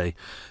shoulder and say,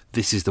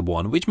 "This is the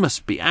one," which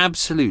must be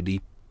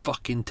absolutely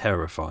fucking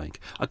terrifying.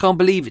 I can't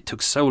believe it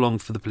took so long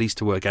for the police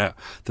to work out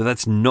that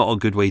that's not a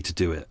good way to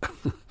do it.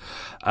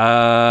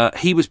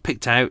 He was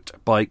picked out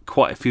by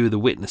quite a few of the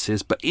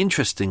witnesses, but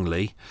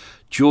interestingly,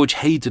 George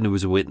Hayden, who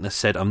was a witness,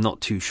 said, "I'm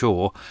not too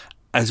sure,"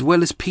 as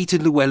well as Peter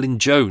Llewellyn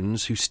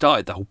Jones, who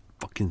started the whole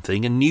fucking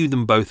thing and knew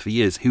them both for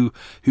years, who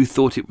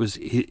thought it was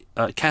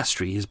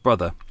Castry, his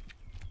brother.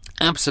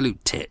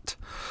 Absolute tit.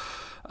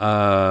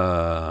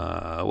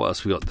 What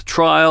else we got? The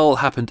trial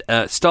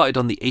started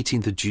on the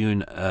 18th of June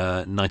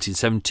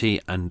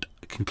 1970 and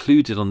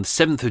concluded on the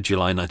 7th of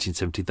July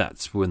 1970.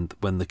 That's when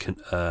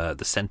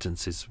the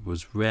sentences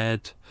was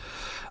read.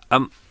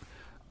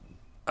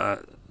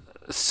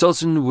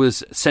 Sossin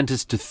was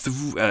sentenced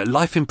to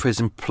life in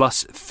prison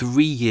plus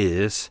 3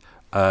 years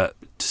to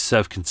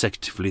serve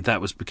consecutively.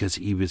 That was because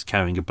he was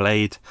carrying a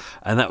blade,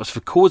 and that was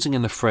for causing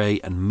an affray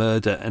and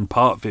murder, and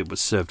part of it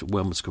was served at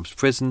Wormwood Scrubs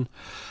prison.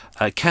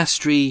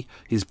 Castry,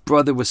 his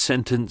brother, was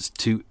sentenced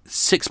to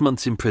 6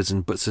 months in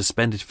prison but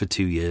suspended for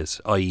 2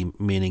 years, i.e.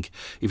 meaning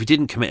if he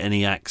didn't commit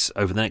any acts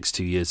over the next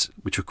 2 years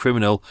which were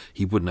criminal,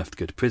 he wouldn't have to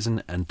go to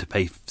prison and to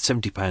pay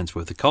 £70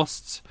 worth of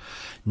costs.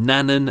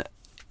 Nanan,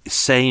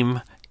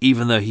 same.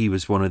 Even though he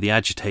was one of the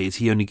agitators,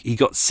 he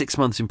got 6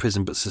 months in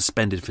prison but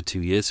suspended for 2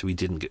 years, so he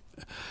didn't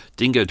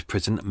go to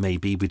prison.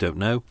 Maybe, we don't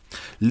know.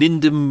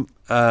 Lyndon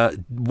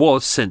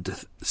was sent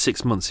to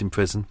 6 months in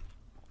prison,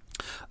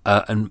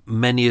 and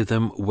many of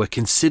them were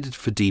considered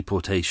for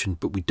deportation,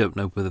 but we don't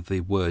know whether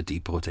they were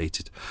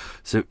deported.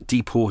 So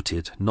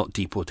deported, not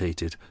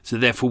deportated. So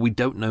therefore, we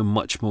don't know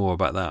much more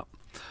about that.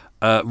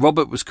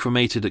 Robert was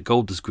cremated at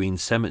Golders Green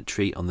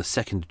Cemetery on the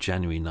 2nd of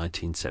January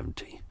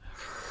 1970.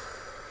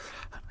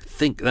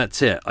 I think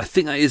that's it. I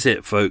think that is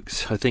it,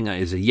 folks. I think that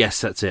is it.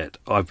 Yes, that's it.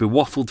 I've been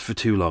waffled for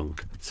too long.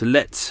 So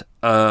let's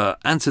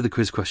answer the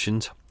quiz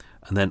questions,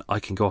 and then I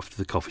can go off to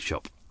the coffee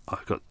shop.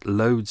 I've got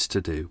loads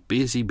to do.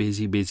 Busy.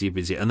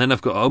 And then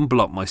I've got to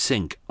unblock my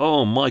sink.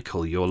 Oh,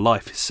 Michael, your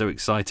life is so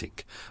exciting.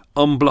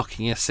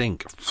 Unblocking a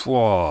sink.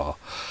 So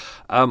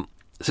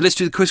let's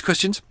do the quiz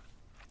questions.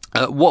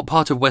 What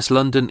part of West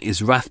London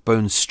is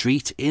Rathbone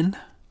Street in?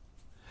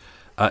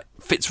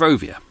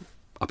 Fitzrovia.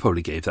 I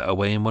probably gave that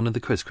away in one of the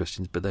quiz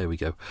questions, but there we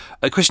go.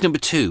 Question number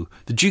 2.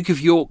 The Duke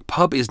of York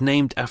pub is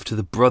named after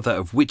the brother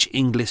of which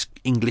English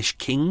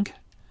king?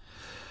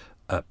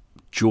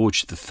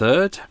 George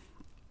III.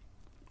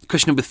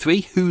 Question number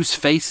 3. Whose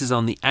face is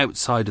on the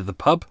outside of the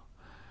pub?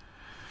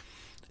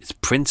 It's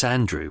Prince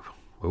Andrew.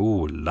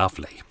 Oh,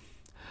 lovely.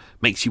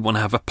 Makes you want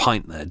to have a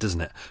pint there, doesn't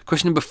it?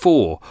 Question number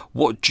 4.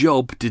 What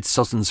job did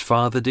Sossin's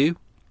father do?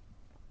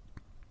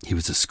 He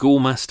was a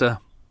schoolmaster.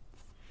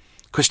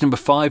 Question number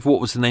 5. What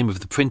was the name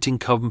of the printing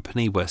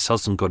company where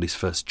Sossin got his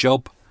first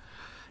job?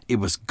 It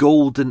was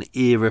Golden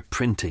Era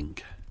Printing.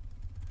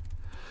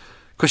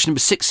 Question number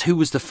 6. Who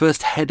was the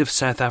first head of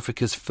South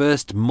Africa's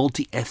first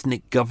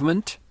multi-ethnic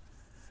government?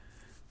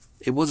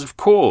 It was, of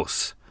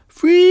course,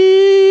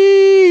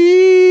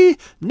 Free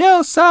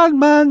Nelson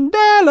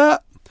Mandela.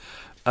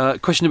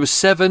 Question number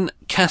 7.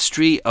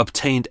 Castry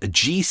obtained a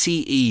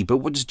GCE, but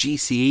what does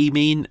GCE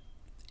mean?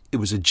 It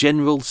was a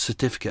General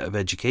Certificate of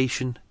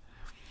Education.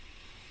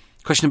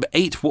 Question number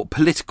 8. What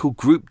political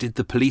group did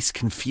the police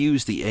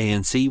confuse the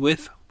ANC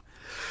with?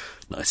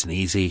 Nice and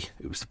easy.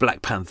 It was the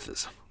Black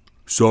Panthers.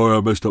 Sorry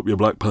I messed up your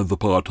Black Panther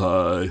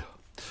party.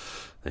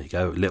 There you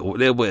go. A little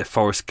bit of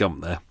Forrest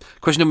Gump there.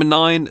 Question number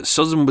 9.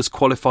 Sossin was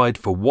qualified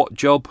for what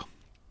job?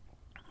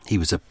 He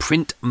was a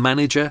print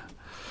manager.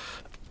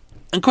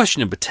 And question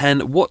number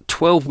 10. What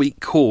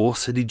 12-week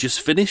course had he just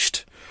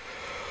finished?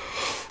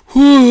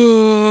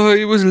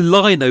 It was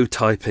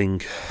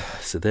linotyping.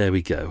 So there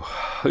we go.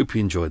 Hope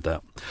you enjoyed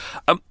that.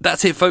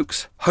 That's it,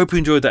 folks. Hope you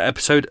enjoyed that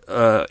episode.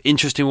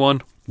 Interesting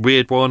one,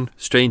 weird one,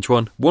 strange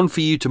one. One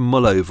for you to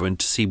mull over and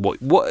to see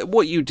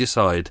what you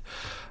decide.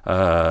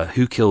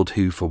 Who killed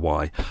who for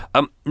why.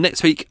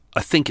 Next week,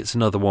 I think it's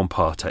another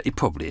one-parter. It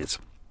probably is.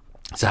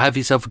 So have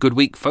yourself a good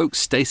week, folks.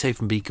 Stay safe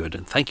and be good.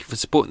 And thank you for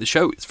supporting the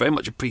show. It's very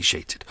much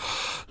appreciated.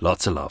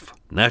 Lots of love.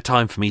 Now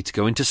time for me to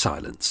go into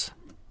silence.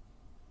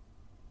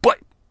 Bye.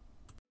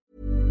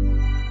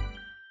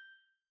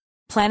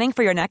 Planning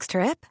for your next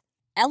trip?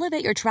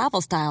 Elevate your travel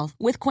style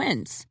with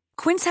Quince.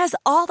 Quince has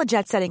all the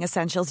jet-setting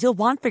essentials you'll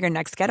want for your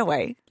next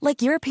getaway,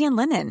 like European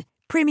linen,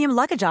 premium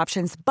luggage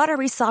options,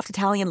 buttery soft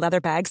Italian leather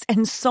bags,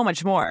 and so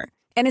much more.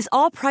 And is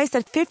all priced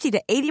at 50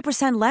 to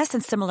 80% less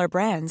than similar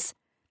brands.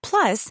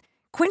 Plus,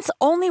 Quince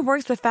only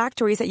works with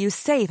factories that use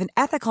safe and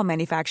ethical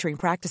manufacturing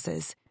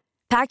practices.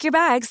 Pack your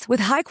bags with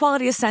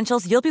high-quality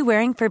essentials you'll be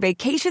wearing for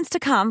vacations to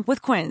come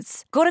with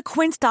Quince. Go to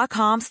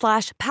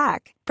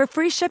quince.com/pack for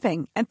free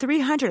shipping and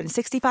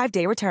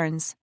 365-day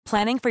returns.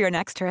 Planning for your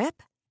next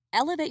trip?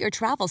 Elevate your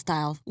travel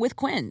style with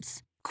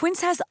Quince.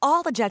 Quince has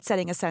all the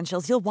jet-setting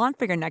essentials you'll want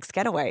for your next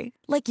getaway,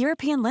 like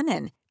European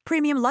linen,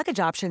 premium luggage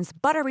options,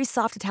 buttery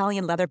soft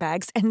Italian leather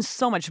bags, and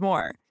so much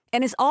more.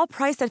 And is all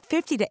priced at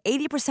 50 to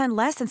 80%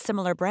 less than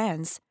similar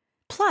brands.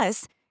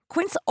 Plus,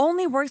 Quince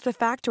only works with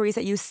factories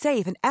that use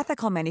safe and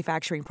ethical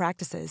manufacturing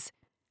practices.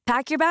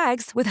 Pack your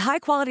bags with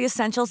high-quality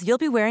essentials you'll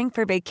be wearing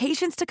for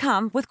vacations to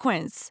come with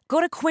Quince.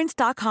 Go to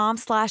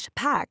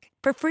quince.com/pack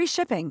for free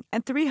shipping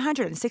and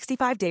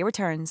 365-day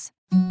returns.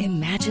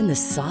 Imagine the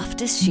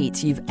softest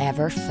sheets you've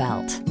ever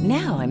felt.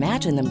 Now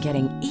imagine them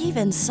getting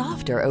even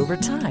softer over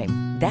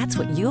time. That's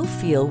what you'll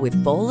feel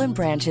with Boll &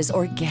 Branch's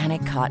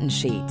organic cotton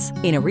sheets.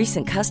 In a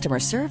recent customer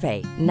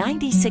survey,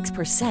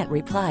 96%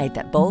 replied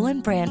that Boll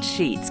 & Branch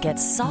sheets get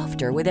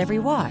softer with every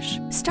wash.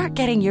 Start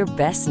getting your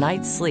best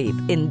night's sleep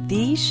in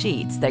these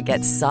sheets that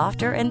get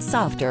softer and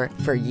softer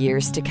for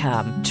years to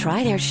come.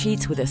 Try their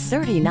sheets with a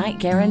 30-night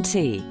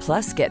guarantee.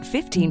 Plus, get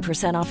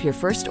 15% off your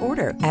first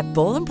order at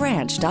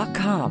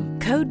bollandbranch.com.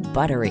 Code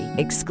BUTTERY.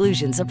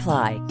 Exclusions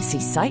apply. See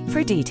site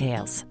for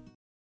details.